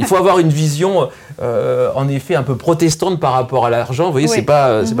avoir une vision, en effet, un peu protestante par rapport à l'argent. Vous voyez, c'est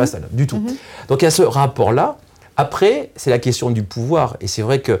pas ça, là, du tout. Donc, il y a ce rapport-là. Après, c'est la question du pouvoir. Et c'est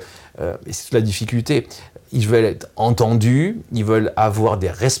vrai que c'est toute la difficulté. Ils veulent être entendus, ils veulent avoir des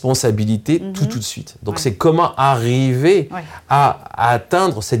responsabilités tout de suite. Donc, c'est comment arriver à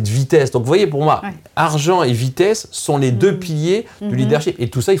atteindre cette vitesse. Donc, vous voyez, pour moi, argent et vitesse sont les deux piliers du leadership. Et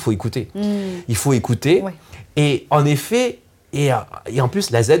tout ça, il faut écouter. Il faut écouter. Et en effet, et en plus,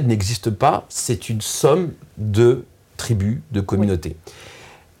 la Z n'existe pas. C'est une somme de tribus, de communautés.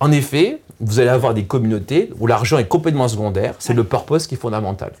 En effet, vous allez avoir des communautés où l'argent est complètement secondaire. C'est le purpose qui est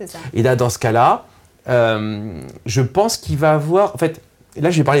fondamental. Et là, dans ce cas-là, je pense qu'il va avoir... En fait,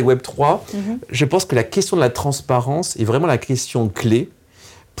 là, j'ai parlé Web3. Je pense que la question de la transparence est vraiment la question clé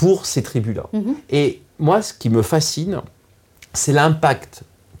pour ces tribus-là. Et moi, ce qui me fascine, c'est l'impact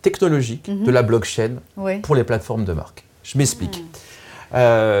technologique de la blockchain pour les plateformes de marque. Je m'explique.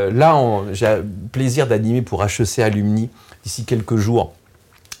 Là, j'ai le plaisir d'animer pour HEC Alumni d'ici quelques jours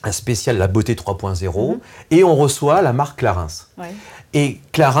un spécial La Beauté 3.0 et on reçoit la marque Clarins. Et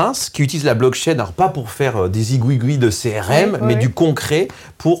Clarins, qui utilise la blockchain, alors pas pour faire des zigouigouis de CRM, mais du concret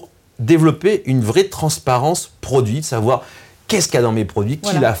pour développer une vraie transparence produit, de savoir qu'est-ce qu'il y a dans mes produits,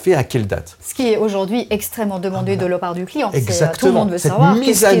 qui l'a fait, à quelle date. Ce qui est aujourd'hui extrêmement demandé de la part du client. Exactement. Tout le monde veut savoir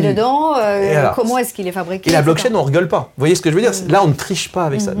qu'est-ce qui est dedans, comment est-ce qu'il est fabriqué. Et la blockchain, on ne rigole pas. Vous voyez ce que je veux dire? Là, on ne triche pas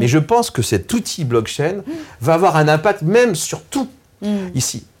avec ça. Mais je pense que cet outil blockchain va avoir un impact même sur tout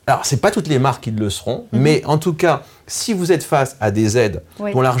ici. Alors, ce n'est pas toutes les marques qui le seront, mais en tout cas, si vous êtes face à des aides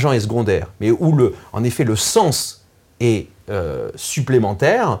dont l'argent est secondaire, mais où, en effet, le sens est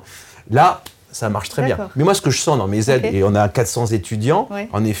supplémentaire, là, ça marche très bien. Mais moi, ce que je sens dans mes aides, et on a 400 étudiants,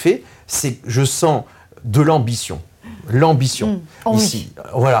 en effet, c'est que je sens de l'ambition. L'ambition, ici.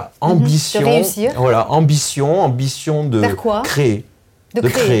 Voilà, ambition. De réussir. Voilà, ambition de créer. De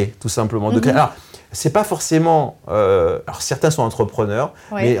créer, tout simplement. De créer. Alors, c'est pas forcément... alors, certains sont entrepreneurs,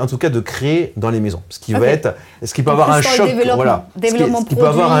 mais en tout cas, de créer dans les maisons. Ce qui va être... Ce qui peut avoir un choc... Voilà. Ce qui peut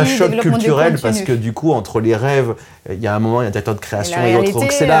avoir un choc culturel, parce que du coup, entre les rêves, il y a un moment, il y a un directeur de création et l'autre.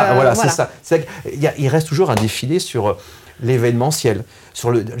 Donc, c'est là, voilà, c'est ça. Il reste toujours un défilé sur l'événementiel.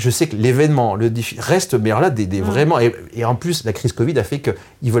 Je sais que l'événement, le défi reste, mais alors là, vraiment... Et en plus, la crise Covid a fait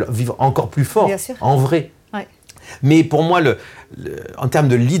qu'ils veulent vivre encore plus fort, en vrai. Mais pour moi, en termes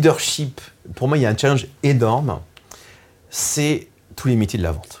de leadership, pour moi, il y a un challenge énorme. C'est tous les métiers de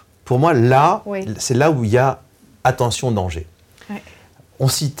la vente. Pour moi, là, c'est là où il y a attention, danger. On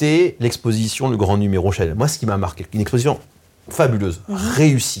citait l'exposition, le grand numéro Chanel. Moi, ce qui m'a marqué, une exposition fabuleuse,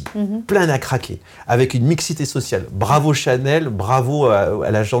 réussie, pleine à craquer, avec une mixité sociale. Bravo Chanel, bravo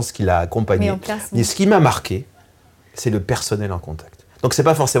à l'agence qui l'a accompagné. Mais ce qui m'a marqué, c'est le personnel en contact. Donc, ce n'est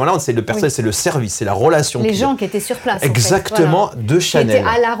pas forcément là, c'est le personnel, c'est le service, c'est la relation. Les gens qui étaient sur place. Exactement, de Chanel. Qui étaient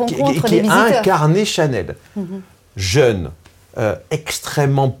à la rencontre des visiteurs. Qui incarnait Chanel. Jeune,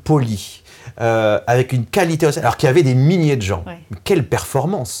 extrêmement poli, avec une qualité... Alors qu'il y avait des milliers de gens. Quelle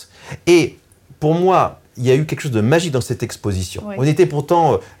performance! Et pour moi, il y a eu quelque chose de magique dans cette exposition. On était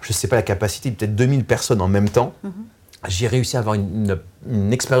pourtant, je ne sais pas la capacité, peut-être 2000 personnes en même temps. J'ai réussi à avoir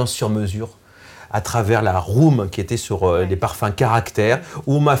une expérience sur mesure à travers la room qui était sur les parfums caractères,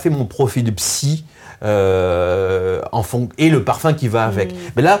 où on m'a fait mon profil psy et le parfum qui va avec.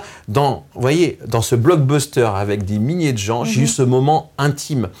 Mais là, vous voyez, dans ce blockbuster avec des milliers de gens, j'ai eu ce moment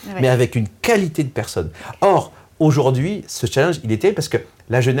intime, mais avec une qualité de personne. Or, aujourd'hui, ce challenge, il était parce que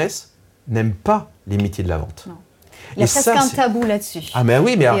la jeunesse n'aime pas les métiers de la vente. Non. Il y a presque un tabou là-dessus. Ah mais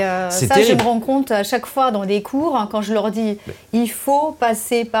oui, mais c'est terrible. Je me rends compte à chaque fois dans des cours, quand je leur dis il faut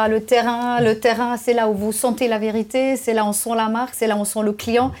passer par le terrain. Le terrain, c'est là où vous sentez la vérité, c'est là où on sent la marque, c'est là où on sent le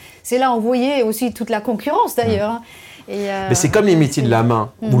client, c'est là où vous voyez aussi toute la concurrence d'ailleurs. Mais c'est comme les métiers de la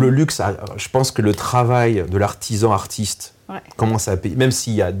main, où le luxe, je pense que le travail de l'artisan artiste commence à payer, même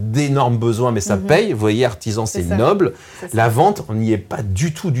s'il y a d'énormes besoins, mais ça paye. Vous voyez, artisan, c'est noble. La vente, on n'y est pas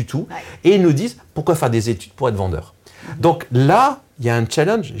du tout. Et ils nous disent, pourquoi faire des études pour être vendeur? Donc là, il y a un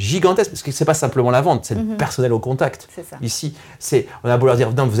challenge gigantesque, parce que ce n'est pas simplement la vente, c'est le personnel au contact. Ici, on a beau leur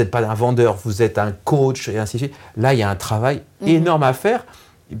dire, non, vous n'êtes pas un vendeur, vous êtes un coach, et ainsi de suite. Là, il y a un travail énorme à faire,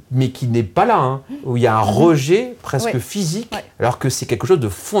 mais qui n'est pas là, où il y a un rejet presque physique, alors que c'est quelque chose de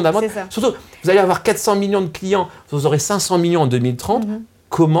fondamental. Surtout, vous allez avoir 400 millions de clients, vous aurez 500 millions en 2030.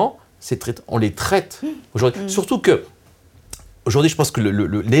 Comment on les traite aujourd'hui? Surtout que, aujourd'hui, je pense que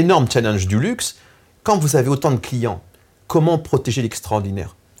l'énorme challenge du luxe, quand vous avez autant de clients, comment protéger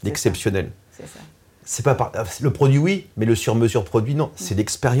l'extraordinaire, l'exceptionnel? C'est pas le produit, oui, mais le sur-mesure produit, non. C'est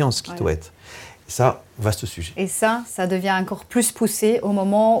l'expérience qui doit être. Ça, vaste sujet. Et ça devient encore plus poussé au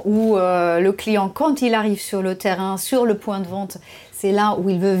moment où le client, quand il arrive sur le terrain, sur le point de vente, c'est là où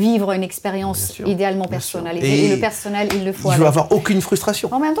il veut vivre une expérience idéalement personnalisée. Et le personnel, il le faut. Il ne veut avoir aucune frustration.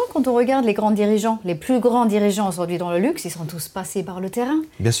 En même temps, quand on regarde les grands dirigeants, les plus grands dirigeants aujourd'hui dans le luxe, ils sont tous passés par le terrain.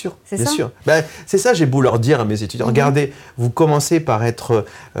 Bien sûr, c'est bien ça. sûr. Ben, c'est ça, j'ai beau leur dire à mes étudiants. Regardez, vous commencez par être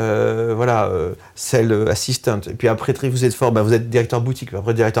sales assistant, et puis après, vous êtes fort, vous êtes directeur boutique, puis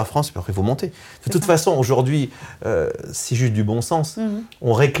après directeur France, puis après vous montez. De toute façon, aujourd'hui, c'est juste du bon sens.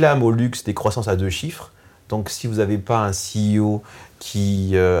 On réclame au luxe des croissances à 2 chiffres. Donc, si vous n'avez pas un CEO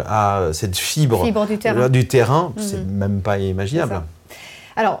qui a cette fibre du terrain, c'est même pas imaginable.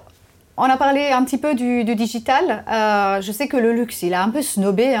 Alors, on a parlé un petit peu du digital. Je sais que le luxe, il a un peu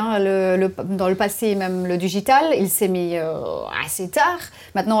snobé dans le passé, même le digital. Il s'est mis assez tard.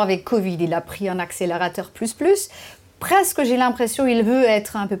 Maintenant, avec Covid, il a pris un accélérateur plus. Presque, j'ai l'impression, il veut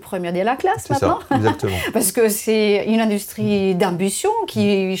être un peu premier de la classe maintenant. C'est ça, exactement. Parce que c'est une industrie d'ambition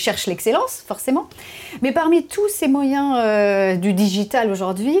qui cherche l'excellence, forcément. Mais parmi tous ces moyens du digital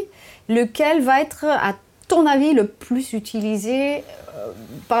aujourd'hui, lequel va être, à ton avis, le plus utilisé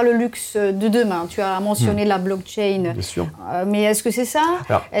par le luxe de demain? Tu as mentionné la blockchain. Bien sûr. Mais est-ce que c'est ça?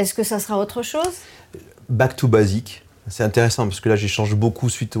 Est-ce que ça sera autre chose? Back to basic. C'est intéressant parce que là, j'échange beaucoup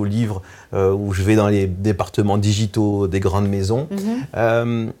suite au livre où je vais dans les départements digitaux des grandes maisons.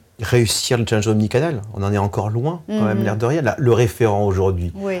 Réussir le challenge omnicanal, on en est encore loin, quand même, l'air de rien. Là, le référent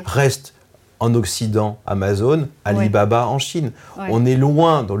aujourd'hui reste en Occident, Amazon, Alibaba en Chine. On est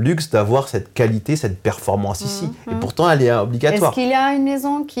loin dans le luxe d'avoir cette qualité, cette performance ici. Et pourtant, elle est obligatoire. Est-ce qu'il y a une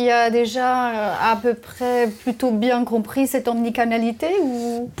maison qui a déjà à peu près plutôt bien compris cette omnicanalité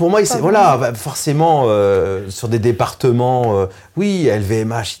ou... Pour moi, forcément, sur des départements,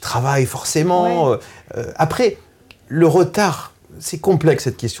 LVMH, ils travaillent forcément. Après, le retard, c'est complexe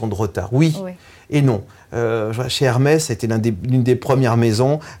cette question de retard, oui. Et non. Chez Hermès, c'était l'une des premières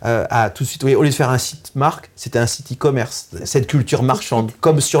maisons à tout de suite, au lieu de faire un site marque, c'était un site e-commerce. Cette culture marchande,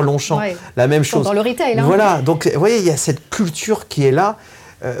 comme sur Longchamp, la même chose. Dans le retail. Voilà, donc vous voyez, il y a cette culture qui est là.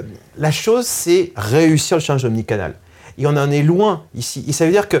 La chose, c'est réussir le challenge omnicanal. Et on en est loin ici. Et ça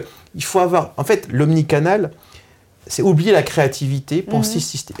veut dire qu'il faut avoir... En fait, l'omnicanal, c'est oublier la créativité, penser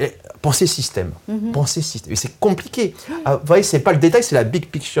système. Penser système. Et c'est compliqué. Vous voyez, ce n'est pas le détail, c'est la big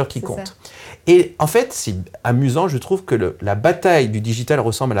picture qui compte. Ça. Et en fait, c'est amusant, je trouve que la bataille du digital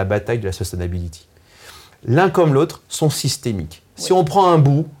ressemble à la bataille de la sustainability. L'un comme l'autre sont systémiques. Si on prend un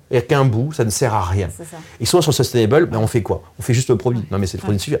bout et qu'un bout, ça ne sert à rien. Et souvent sur sustainable, on fait quoi? On fait juste le produit. Non mais c'est le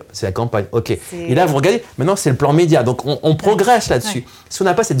produit suffisant, c'est la campagne. Ok. Et là, vous regardez, maintenant c'est le plan média. Donc on progresse là-dessus. Si on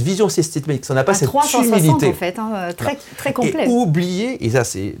n'a pas cette vision systémique, si on n'a pas cette 360 humilité, en fait, très, très complet. Et oubliez, et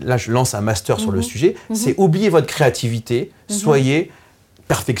là je lance un master sur le sujet, c'est oublier votre créativité, soyez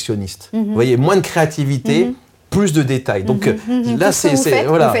perfectionniste. Vous voyez, moins de créativité, plus de détails. Donc là, c'est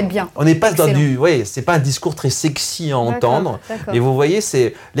voilà. Vous faites bien. On n'est pas dans c'est pas un discours très sexy à entendre. Mais vous voyez,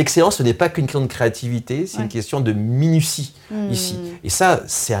 l'excellence, ce n'est pas qu'une question de créativité, c'est une question de minutie ici. Et ça,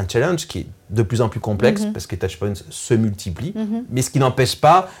 c'est un challenge qui est de plus en plus complexe parce que les touchpoints se multiplient, mais ce qui n'empêche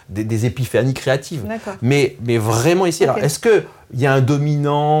pas des épiphanies créatives. Mais vraiment ici, alors est-ce qu'il y a un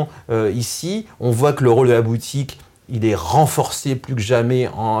dominant ici? On voit que le rôle de la boutique, il est renforcé plus que jamais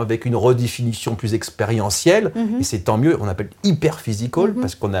avec une redéfinition plus expérientielle. Et c'est tant mieux, on appelle hyper physical,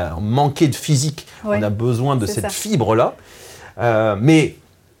 parce qu'on a manqué de physique, on a besoin de cette fibre-là. Mais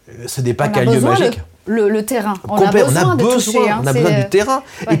ce n'est pas qu'un lieu magique. Le terrain. On a besoin du terrain.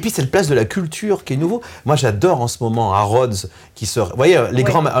 Et puis, c'est la place de la culture qui est nouveau. Moi, j'adore en ce moment à Rhodes, vous voyez, les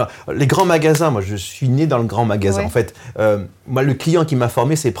grands magasins. Moi, je suis né dans le grand magasin. En fait, moi, le client qui m'a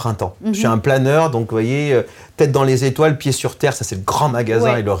formé, c'est Printemps. Je suis un planeur, donc vous voyez, tête dans les étoiles, pieds sur terre, ça c'est le grand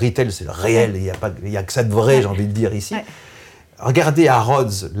magasin. Et le retail, c'est le réel. Il n'y a que ça de vrai, j'ai envie de dire ici. Regardez à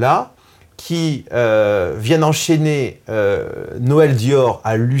Rhodes, là, qui viennent enchaîner Noël Dior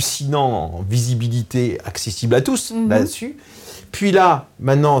hallucinant en visibilité accessible à tous là-dessus. Puis là,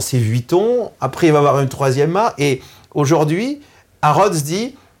 maintenant, c'est Vuitton. Après, il va y avoir une troisième marque. Et aujourd'hui, Harrods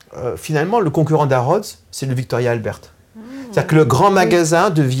dit, finalement, le concurrent d'Harrods, c'est le Victoria Albert. C'est-à-dire que le grand magasin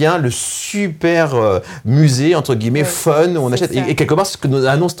devient le super musée, entre guillemets, fun, où on achète. Et quelque part, c'est ce que nous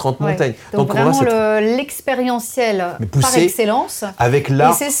annonce 30 montagnes. Donc vraiment l'expérientiel par excellence. Avec Et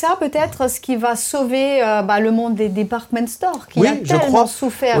c'est ça peut-être ce qui va sauver le monde des department stores, qui a tellement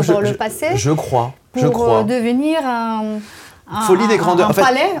souffert dans le passé. Je crois. Pour devenir folie des grandeurs.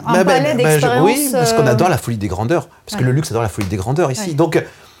 Un palais d'expérience. Oui, parce qu'on adore la folie des grandeurs. Parce que le luxe adore la folie des grandeurs ici. Donc,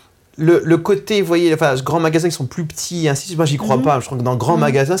 le côté, vous voyez, ce grand magasin qui sont plus petits, ainsi de suite, moi j'y crois pas. Je crois que dans le grand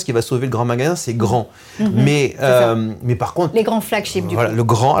magasin, ce qui va sauver le grand magasin, c'est grand. Mais par contre, les grands flagships du coup. Le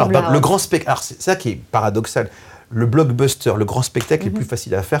grand spectacle. Alors c'est ça qui est paradoxal. le blockbuster, le grand spectacle est plus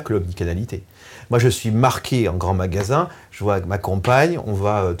facile à faire que l'omnicanalité. Moi, je suis marqué en grand magasin. Je vois ma compagne, on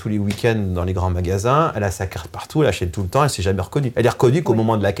va tous les week-ends dans les grands magasins. Elle a sa carte partout, elle achète tout le temps, elle ne s'est jamais reconnue. Elle est reconnue qu'au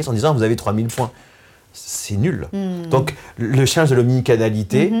moment de la caisse en disant « vous avez 3000 points ». C'est nul. Donc, le challenge de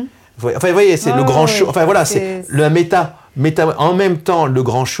l'omnicanalité, enfin, vous voyez, c'est le grand show. Enfin, voilà, c'est le méta. En même temps, le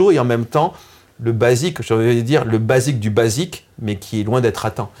grand show et en même temps, le basique, je veux dire, le basique du basique, mais qui est loin d'être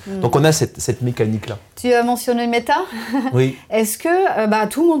atteint. Donc, on a cette mécanique-là. Tu as mentionné le méta. Oui. Est-ce que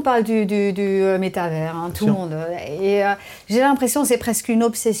tout le monde parle du métavers, hein, tout le monde. Et j'ai l'impression que c'est presque une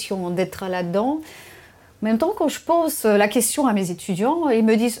obsession d'être là-dedans. En même temps, quand je pose la question à mes étudiants, ils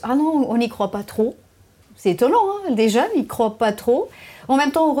me disent « Ah non, on n'y croit pas trop ». C'est étonnant, hein, des jeunes, ils ne croient pas trop. En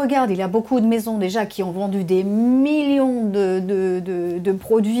même temps, on regarde, il y a beaucoup de maisons déjà qui ont vendu des millions de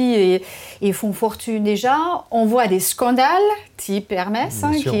produits et font fortune déjà. On voit des scandales, type Hermès,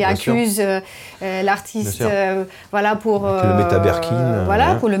 qui accusent l'artiste pour le Méta Birkin.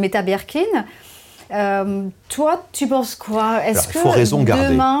 Pour le Méta Birkin. Toi, tu penses quoi? Est-ce que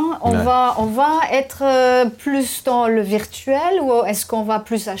demain, on va être plus dans le virtuel ou est-ce qu'on va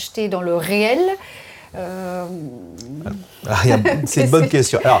plus acheter dans le réel? C'est une bonne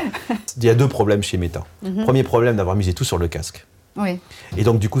question. Alors, il y a deux problèmes chez Meta. Premier problème, d'avoir misé tout sur le casque. Oui. Et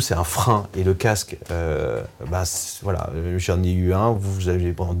donc, du coup, c'est un frein. Et le casque, voilà, j'en ai eu un, vous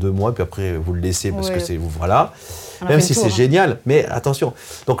avez pendant 2 mois, puis après, vous le laissez parce que c'est... Voilà. Même si c'est génial. Mais attention,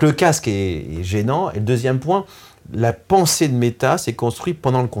 donc le casque est gênant. Et le deuxième point, la pensée de Meta s'est construite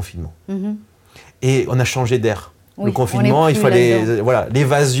pendant le confinement. Et on a changé d'air. Le confinement, il fallait... Voilà,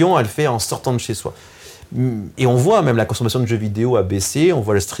 l'évasion, elle fait en sortant de chez soi. Et on voit même la consommation de jeux vidéo a baissé, on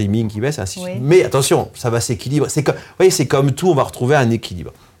voit le streaming qui baisse, ainsi de suite. Mais attention, ça va s'équilibrer. C'est comme tout, on va retrouver un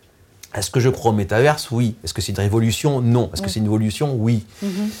équilibre. Est-ce que je crois au métaverse? Oui. Est-ce que c'est une révolution? Non. Est-ce que c'est une évolution? Oui.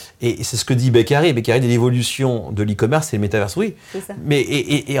 Et c'est ce que dit Beccari. Beccari dit l'évolution de l'e-commerce, c'est le métaverse, oui. C'est ça. Mais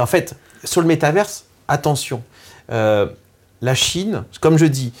et en fait, sur le métaverse, attention. La Chine, comme je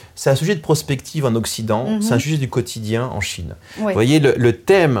dis, c'est un sujet de prospective en Occident, c'est un sujet du quotidien en Chine. Vous voyez, le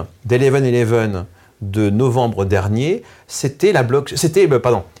thème d'11/11 de novembre dernier, c'était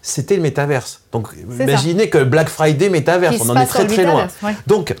le métaverse. Donc, imaginez que le Black Friday métaverse, on en est très très loin.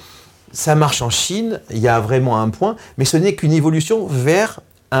 Donc, ça marche en Chine, il y a vraiment un point, mais ce n'est qu'une évolution vers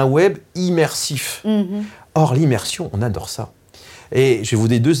un web immersif. Or, l'immersion, on adore ça. Et je vais vous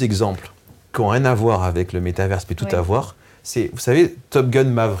donner 2 exemples qui n'ont rien à voir avec le métaverse, mais tout à voir. C'est, vous savez, Top Gun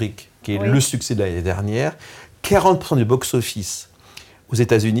Maverick, qui est le succès de l'année dernière. 40% du box-office aux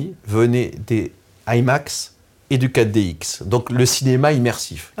États-Unis venait des IMAX et du 4DX. Donc, le cinéma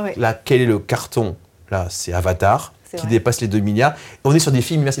immersif. Là, quel est le carton? Là, c'est Avatar, qui dépasse les 2 milliards. On est sur des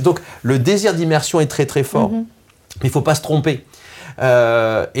films immersifs. Donc, le désir d'immersion est très, très fort. Mais il ne faut pas se tromper.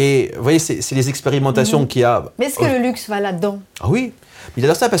 Et vous voyez, c'est les expérimentations qu'il y a. Mais est-ce que le luxe va là-dedans? Ah oui, il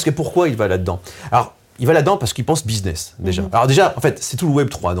adore ça parce que pourquoi il va là-dedans? Alors, il va là-dedans parce qu'il pense business, déjà. Alors déjà, en fait, c'est tout le Web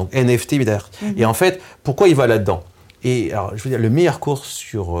 3, donc NFT, métaverse. Et en fait, pourquoi il va là-dedans? Et alors, je veux dire, le meilleur cours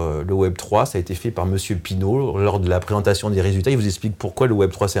sur le Web 3, ça a été fait par Monsieur Pinault lors de la présentation des résultats. Il vous explique pourquoi le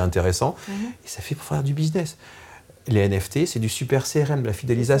Web 3, c'est intéressant. Et ça fait pour faire du business. Les NFT, c'est du super CRM, de la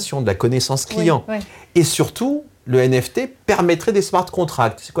fidélisation, de la connaissance client. Et surtout, le NFT permettrait des smart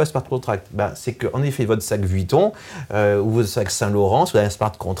contracts. C'est quoi un smart contract? C'est qu'en effet, votre sac Vuitton ou votre sac Saint-Laurent, si vous avez un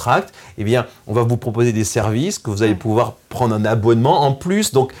smart contract, eh bien, on va vous proposer des services que vous allez pouvoir prendre un abonnement en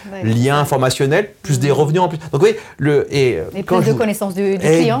plus, donc lien informationnel, plus des revenus en plus. Donc, oui, et plus de connaissance du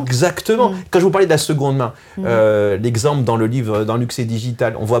client. Exactement. Quand je vous parlais de la seconde main, l'exemple dans le livre, dans Luxe et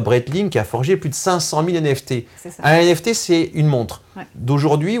Digital, on voit Breitling qui a forgé plus de 500 000 NFT. Un NFT, c'est une montre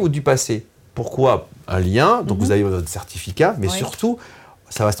d'aujourd'hui ou du passé. Pourquoi? Un lien, donc vous avez votre certificat, mais surtout,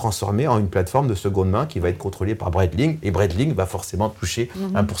 ça va se transformer en une plateforme de seconde main qui va être contrôlée par Breitling, et Breitling va forcément toucher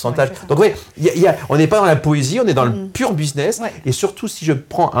un pourcentage. Donc oui, on n'est pas dans la poésie, on est dans le pur business, et surtout si je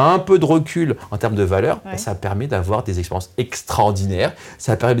prends un peu de recul en termes de valeur, ça permet d'avoir des expériences extraordinaires,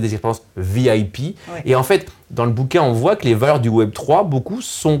 ça permet des expériences VIP, et en fait, dans le bouquin, on voit que les valeurs du Web 3, beaucoup,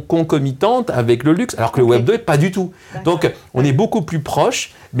 sont concomitantes avec le luxe, alors que le Web 2, pas du tout. Donc, on est beaucoup plus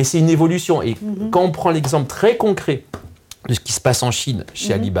proche, mais c'est une évolution. Et quand on prend l'exemple très concret de ce qui se passe en Chine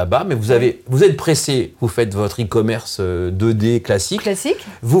chez Alibaba, mais vous êtes pressé, vous faites votre e-commerce 2D classique.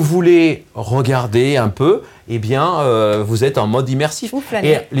 Vous voulez regarder un peu, eh bien, vous êtes en mode immersif.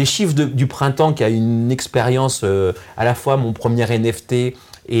 Et les chiffres du printemps, qui a une expérience, à la fois mon premier NFT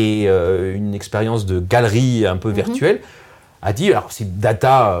et une expérience de galerie un peu virtuelle, a dit, alors c'est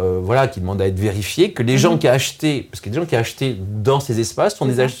data qui demande à être vérifiée, que les gens qui achetaient, parce que les gens qui achetaient dans ces espaces sont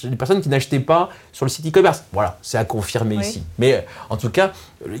des personnes qui n'achetaient pas sur le site e-commerce. Voilà, c'est à confirmer ici. Mais en tout cas,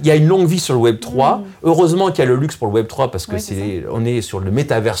 il y a une longue vie sur le Web 3. Heureusement qu'il y a le luxe pour le Web 3 parce que on est sur le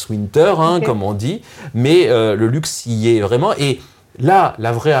Metaverse Winter, comme on dit. Mais le luxe y est vraiment. Et là,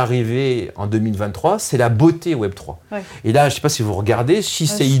 la vraie arrivée en 2023, c'est la beauté Web 3. Ouais. Et là, je ne sais pas si vous regardez,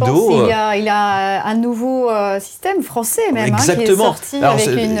 Shiseido... Il a un nouveau système français même, qui est sorti avec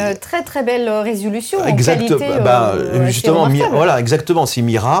une très très belle résolution en qualité. Justement, exactement, c'est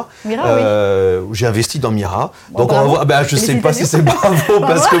Mira. J'ai investi dans Mira. Donc je ne sais pas si c'est bravo,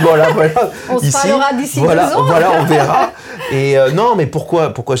 parce que on se parlera d'ici 2 ans. Voilà, on verra. Et non, mais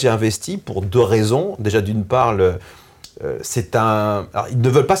pourquoi j'ai investi? Pour 2 raisons. Déjà, d'une part, alors, ils ne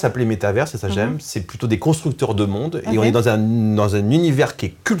veulent pas s'appeler métaverse, et ça j'aime, c'est plutôt des constructeurs de monde, et on est dans un univers qui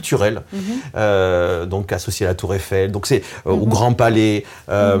est culturel, donc associé à la Tour Eiffel, donc c'est au Grand Palais,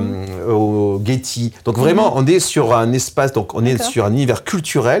 au Getty, donc vraiment on est sur un espace, donc on est sur un univers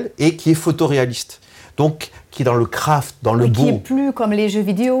culturel et qui est photoréaliste. Donc, qui est dans le craft, dans le beau. Qui n'est plus comme les jeux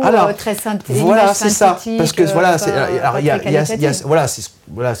vidéo, très synthétique. Voilà, c'est ça. Parce que il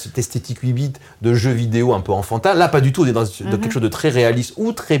y a cette esthétique 8 bits de jeux vidéo un peu enfantin. Là, pas du tout. On est dans quelque chose de très réaliste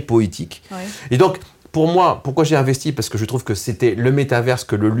ou très poétique. Ouais. Et donc, pour moi, pourquoi j'ai investi? Parce que je trouve que c'était le métaverse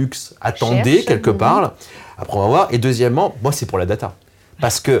que le luxe attendait quelque part. Après, on va voir. Et deuxièmement, moi, c'est pour la data.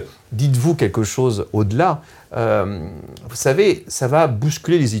 Parce que, dites-vous quelque chose au-delà, vous savez, ça va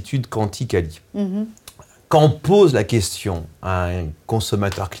bousculer les études quantiques, Ali. Quand on pose la question à un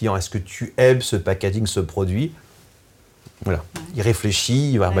consommateur client, est-ce que tu aimes ce packaging, ce produit? Voilà, il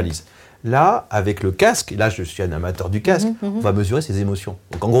réfléchit, il verbalise. Là, avec le casque, et là je suis un amateur du casque, on va mesurer ses émotions.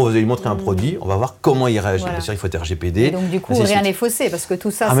 Donc en gros, vous allez lui montrer un produit, on va voir comment il réagit. Bien sûr, il faut être RGPD. Et donc du coup, rien n'est faussé, parce que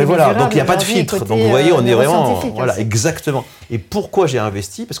tout ça, c'est mesurable. Donc il n'y a pas de filtre. Donc vous voyez, on est vraiment... Voilà, exactement. Et pourquoi j'ai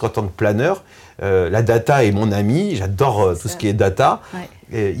investi? Parce qu'en tant que planeur, la data est mon ami, j'adore tout ce qui est data.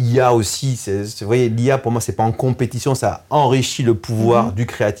 IA aussi, vous voyez, l'IA pour moi, c'est pas en compétition, ça enrichit le pouvoir du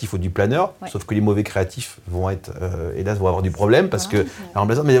créatif ou du planeur, sauf que les mauvais créatifs vont être, hélas, vont avoir du problème parce que,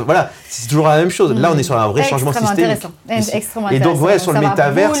 mais voilà, c'est toujours la même chose. Là, on est sur un vrai changement systémique. Extrêmement et donc, ouais, sur le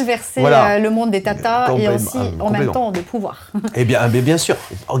métaverse, bouleverser le monde des data et aussi en même temps de pouvoir. Eh bien, bien sûr.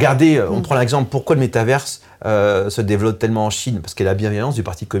 Regardez, on prend l'exemple, pourquoi le métaverse se développe tellement en Chine? Parce qu'il y a la bienveillance du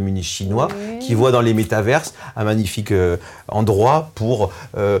Parti communiste chinois qui voit dans les métaverses un magnifique endroit pour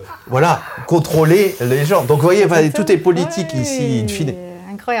contrôler les gens. Donc vous voyez, tout est politique ici, in fine.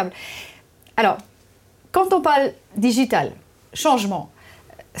 Incroyable. Alors, quand on parle digital, changement,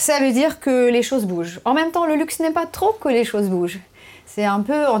 ça veut dire que les choses bougent. En même temps, le luxe n'est pas trop que les choses bougent. C'est un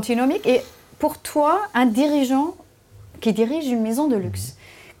peu antinomique. Et pour toi, un dirigeant qui dirige une maison de luxe,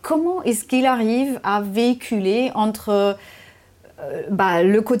 comment est-ce qu'il arrive à véhiculer entre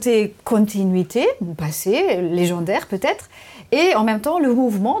le côté continuité, passé, légendaire peut-être, et en même temps le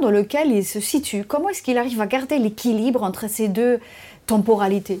mouvement dans lequel il se situe? Comment est-ce qu'il arrive à garder l'équilibre entre ces 2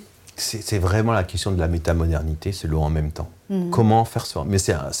 temporalités? C'est vraiment la question de la métamodernité, c'est le en même temps. Comment faire ça? Mais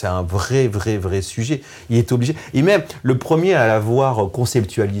c'est un vrai sujet. Il est obligé. Et même, le premier à l'avoir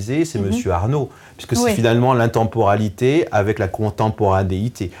conceptualisé, c'est Monsieur Arnaud, puisque c'est finalement l'intemporalité avec la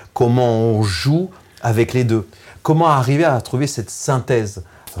contemporanéité. Comment on joue avec les 2? Comment arriver à trouver cette synthèse,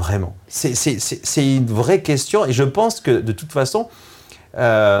 vraiment? C'est une vraie question, et je pense que, de toute façon,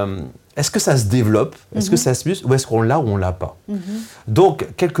 est-ce que ça se développe? Est-ce que ça se muscle? Ou est-ce qu'on l'a ou on ne l'a pas? Donc,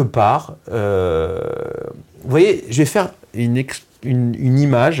 quelque part, vous voyez, je vais faire une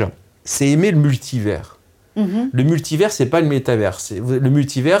image, c'est aimer le multivers. Le multivers, c'est pas le métaverse. Le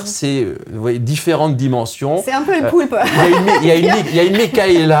multivers, c'est différentes dimensions. C'est un peu le poulpe. Il y a une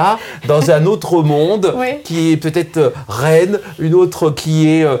Michaela dans un autre monde qui est peut-être reine, une autre qui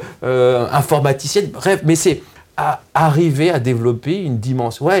est informaticienne. Bref, mais c'est arriver à développer une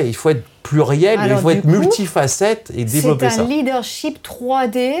dimension. Ouais, il faut être pluriel, il faut être multifacette et développer ça. C'est un leadership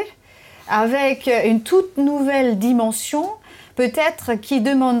 3D avec une toute nouvelle dimension, peut-être qui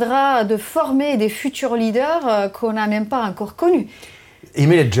demandera de former des futurs leaders qu'on n'a même pas encore connus.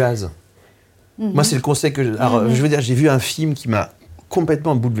 Aimer le jazz. Moi, c'est le conseil que... Alors, je veux dire, j'ai vu un film qui m'a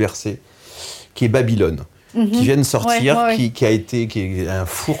complètement bouleversé, qui est Babylone. Qui vient de sortir, qui est un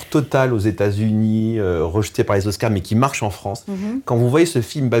four total aux États-Unis, rejeté par les Oscars, mais qui marche en France. Quand vous voyez ce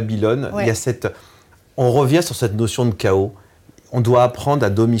film Babylone, il y a on revient sur cette notion de chaos. On doit apprendre à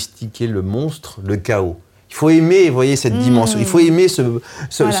domestiquer le monstre, le chaos. Il faut aimer, vous voyez, cette dimension. Il faut aimer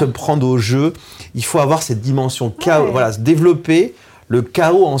se prendre au jeu. Il faut avoir cette dimension chaos. Voilà, se développer le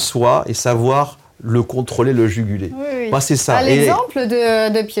chaos en soi et savoir le contrôler, le juguler. Oui. Moi, c'est ça. À l'exemple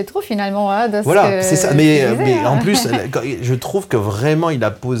de Pietro, finalement. Hein, voilà, c'est ça. Mais en hein. plus, je trouve que vraiment, il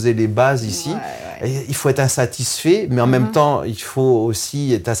a posé les bases ici. Ouais. Il faut être insatisfait, mais en même temps, il faut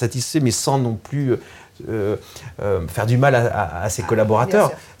aussi être insatisfait, mais sans non plus faire du mal à ses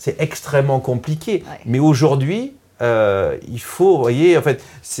collaborateurs. C'est extrêmement compliqué. Ouais. Mais aujourd'hui, il faut, vous voyez, en fait,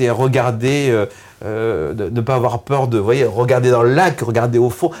 c'est regarder, de ne pas avoir peur de, vous voyez, regarder dans le lac, regarder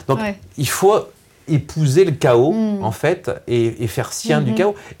au fond. Donc, il faut épouser le chaos, en fait, et faire sien du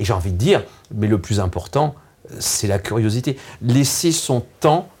chaos. Et j'ai envie de dire, mais le plus important, c'est la curiosité. Laisser son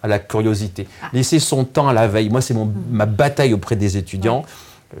temps à la curiosité. Laisser son temps à la veille. Moi, c'est ma bataille auprès des étudiants.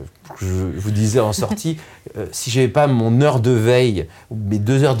 Je vous disais en sortie, si je n'avais pas mon heure de veille, mes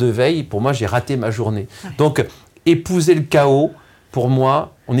 2 heures de veille, pour moi, j'ai raté ma journée. Donc, épouser le chaos, pour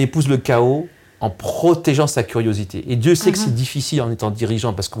moi, on épouse le chaos en protégeant sa curiosité. Et Dieu sait que c'est difficile en étant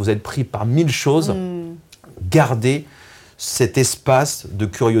dirigeant parce que vous êtes pris par 1000 choses. Gardez cet espace de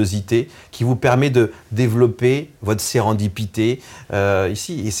curiosité qui vous permet de développer votre sérendipité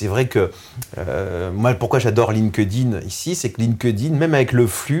ici. Et c'est vrai que moi, pourquoi j'adore LinkedIn ici, c'est que LinkedIn, même avec le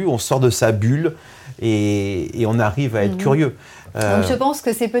flux, on sort de sa bulle et on arrive à être curieux. Donc je pense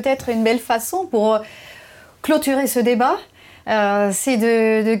que c'est peut-être une belle façon pour clôturer ce débat. C'est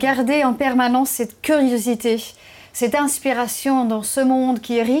de garder en permanence cette curiosité, cette inspiration dans ce monde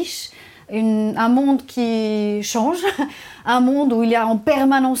qui est riche, un monde qui change, un monde où il y a en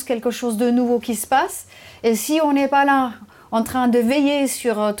permanence quelque chose de nouveau qui se passe. Et si on n'est pas là en train de veiller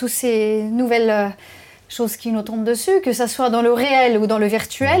sur toutes ces nouvelles choses qui nous tombent dessus, que ce soit dans le réel ou dans le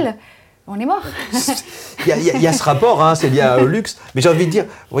virtuel, on est mort. Il y a ce rapport, hein, c'est lié au luxe. Mais j'ai envie de dire,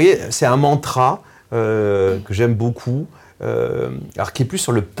 vous voyez, c'est un mantra que j'aime beaucoup. Alors qui est plus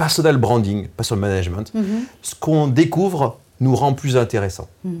sur le personal branding, pas sur le management. Ce qu'on découvre nous rend plus intéressants.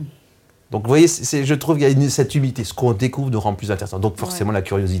 Donc vous voyez, je trouve qu'il y a cette humilité. Ce qu'on découvre nous rend plus intéressants. Donc forcément la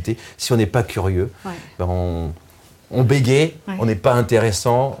curiosité. Si on n'est pas curieux, ben on bégaye, on n'est pas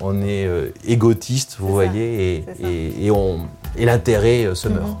intéressant, on est égotiste, vous voyez, et l'intérêt se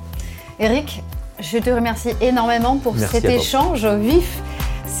meurt. Eric, je te remercie énormément pour cet échange vif.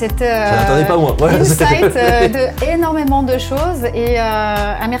 Ça n'entendait pas moi. Insight de énormément de choses et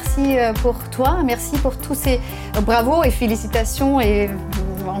un merci pour toi, merci pour tous ces bravo et félicitations et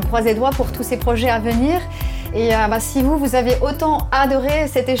on croise les doigts pour tous ces projets à venir. Et si vous avez autant adoré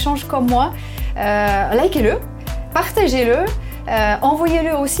cet échange comme moi, likez-le, partagez-le,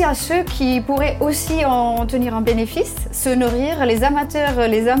 envoyez-le aussi à ceux qui pourraient aussi en tenir un bénéfice, se nourrir, les amateurs,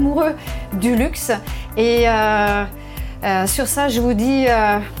 les amoureux du luxe. Et sur ça, je vous dis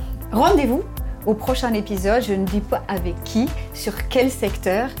rendez-vous au prochain épisode. Je ne dis pas avec qui, sur quel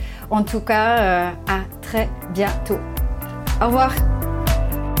secteur. En tout cas, à très bientôt. Au revoir.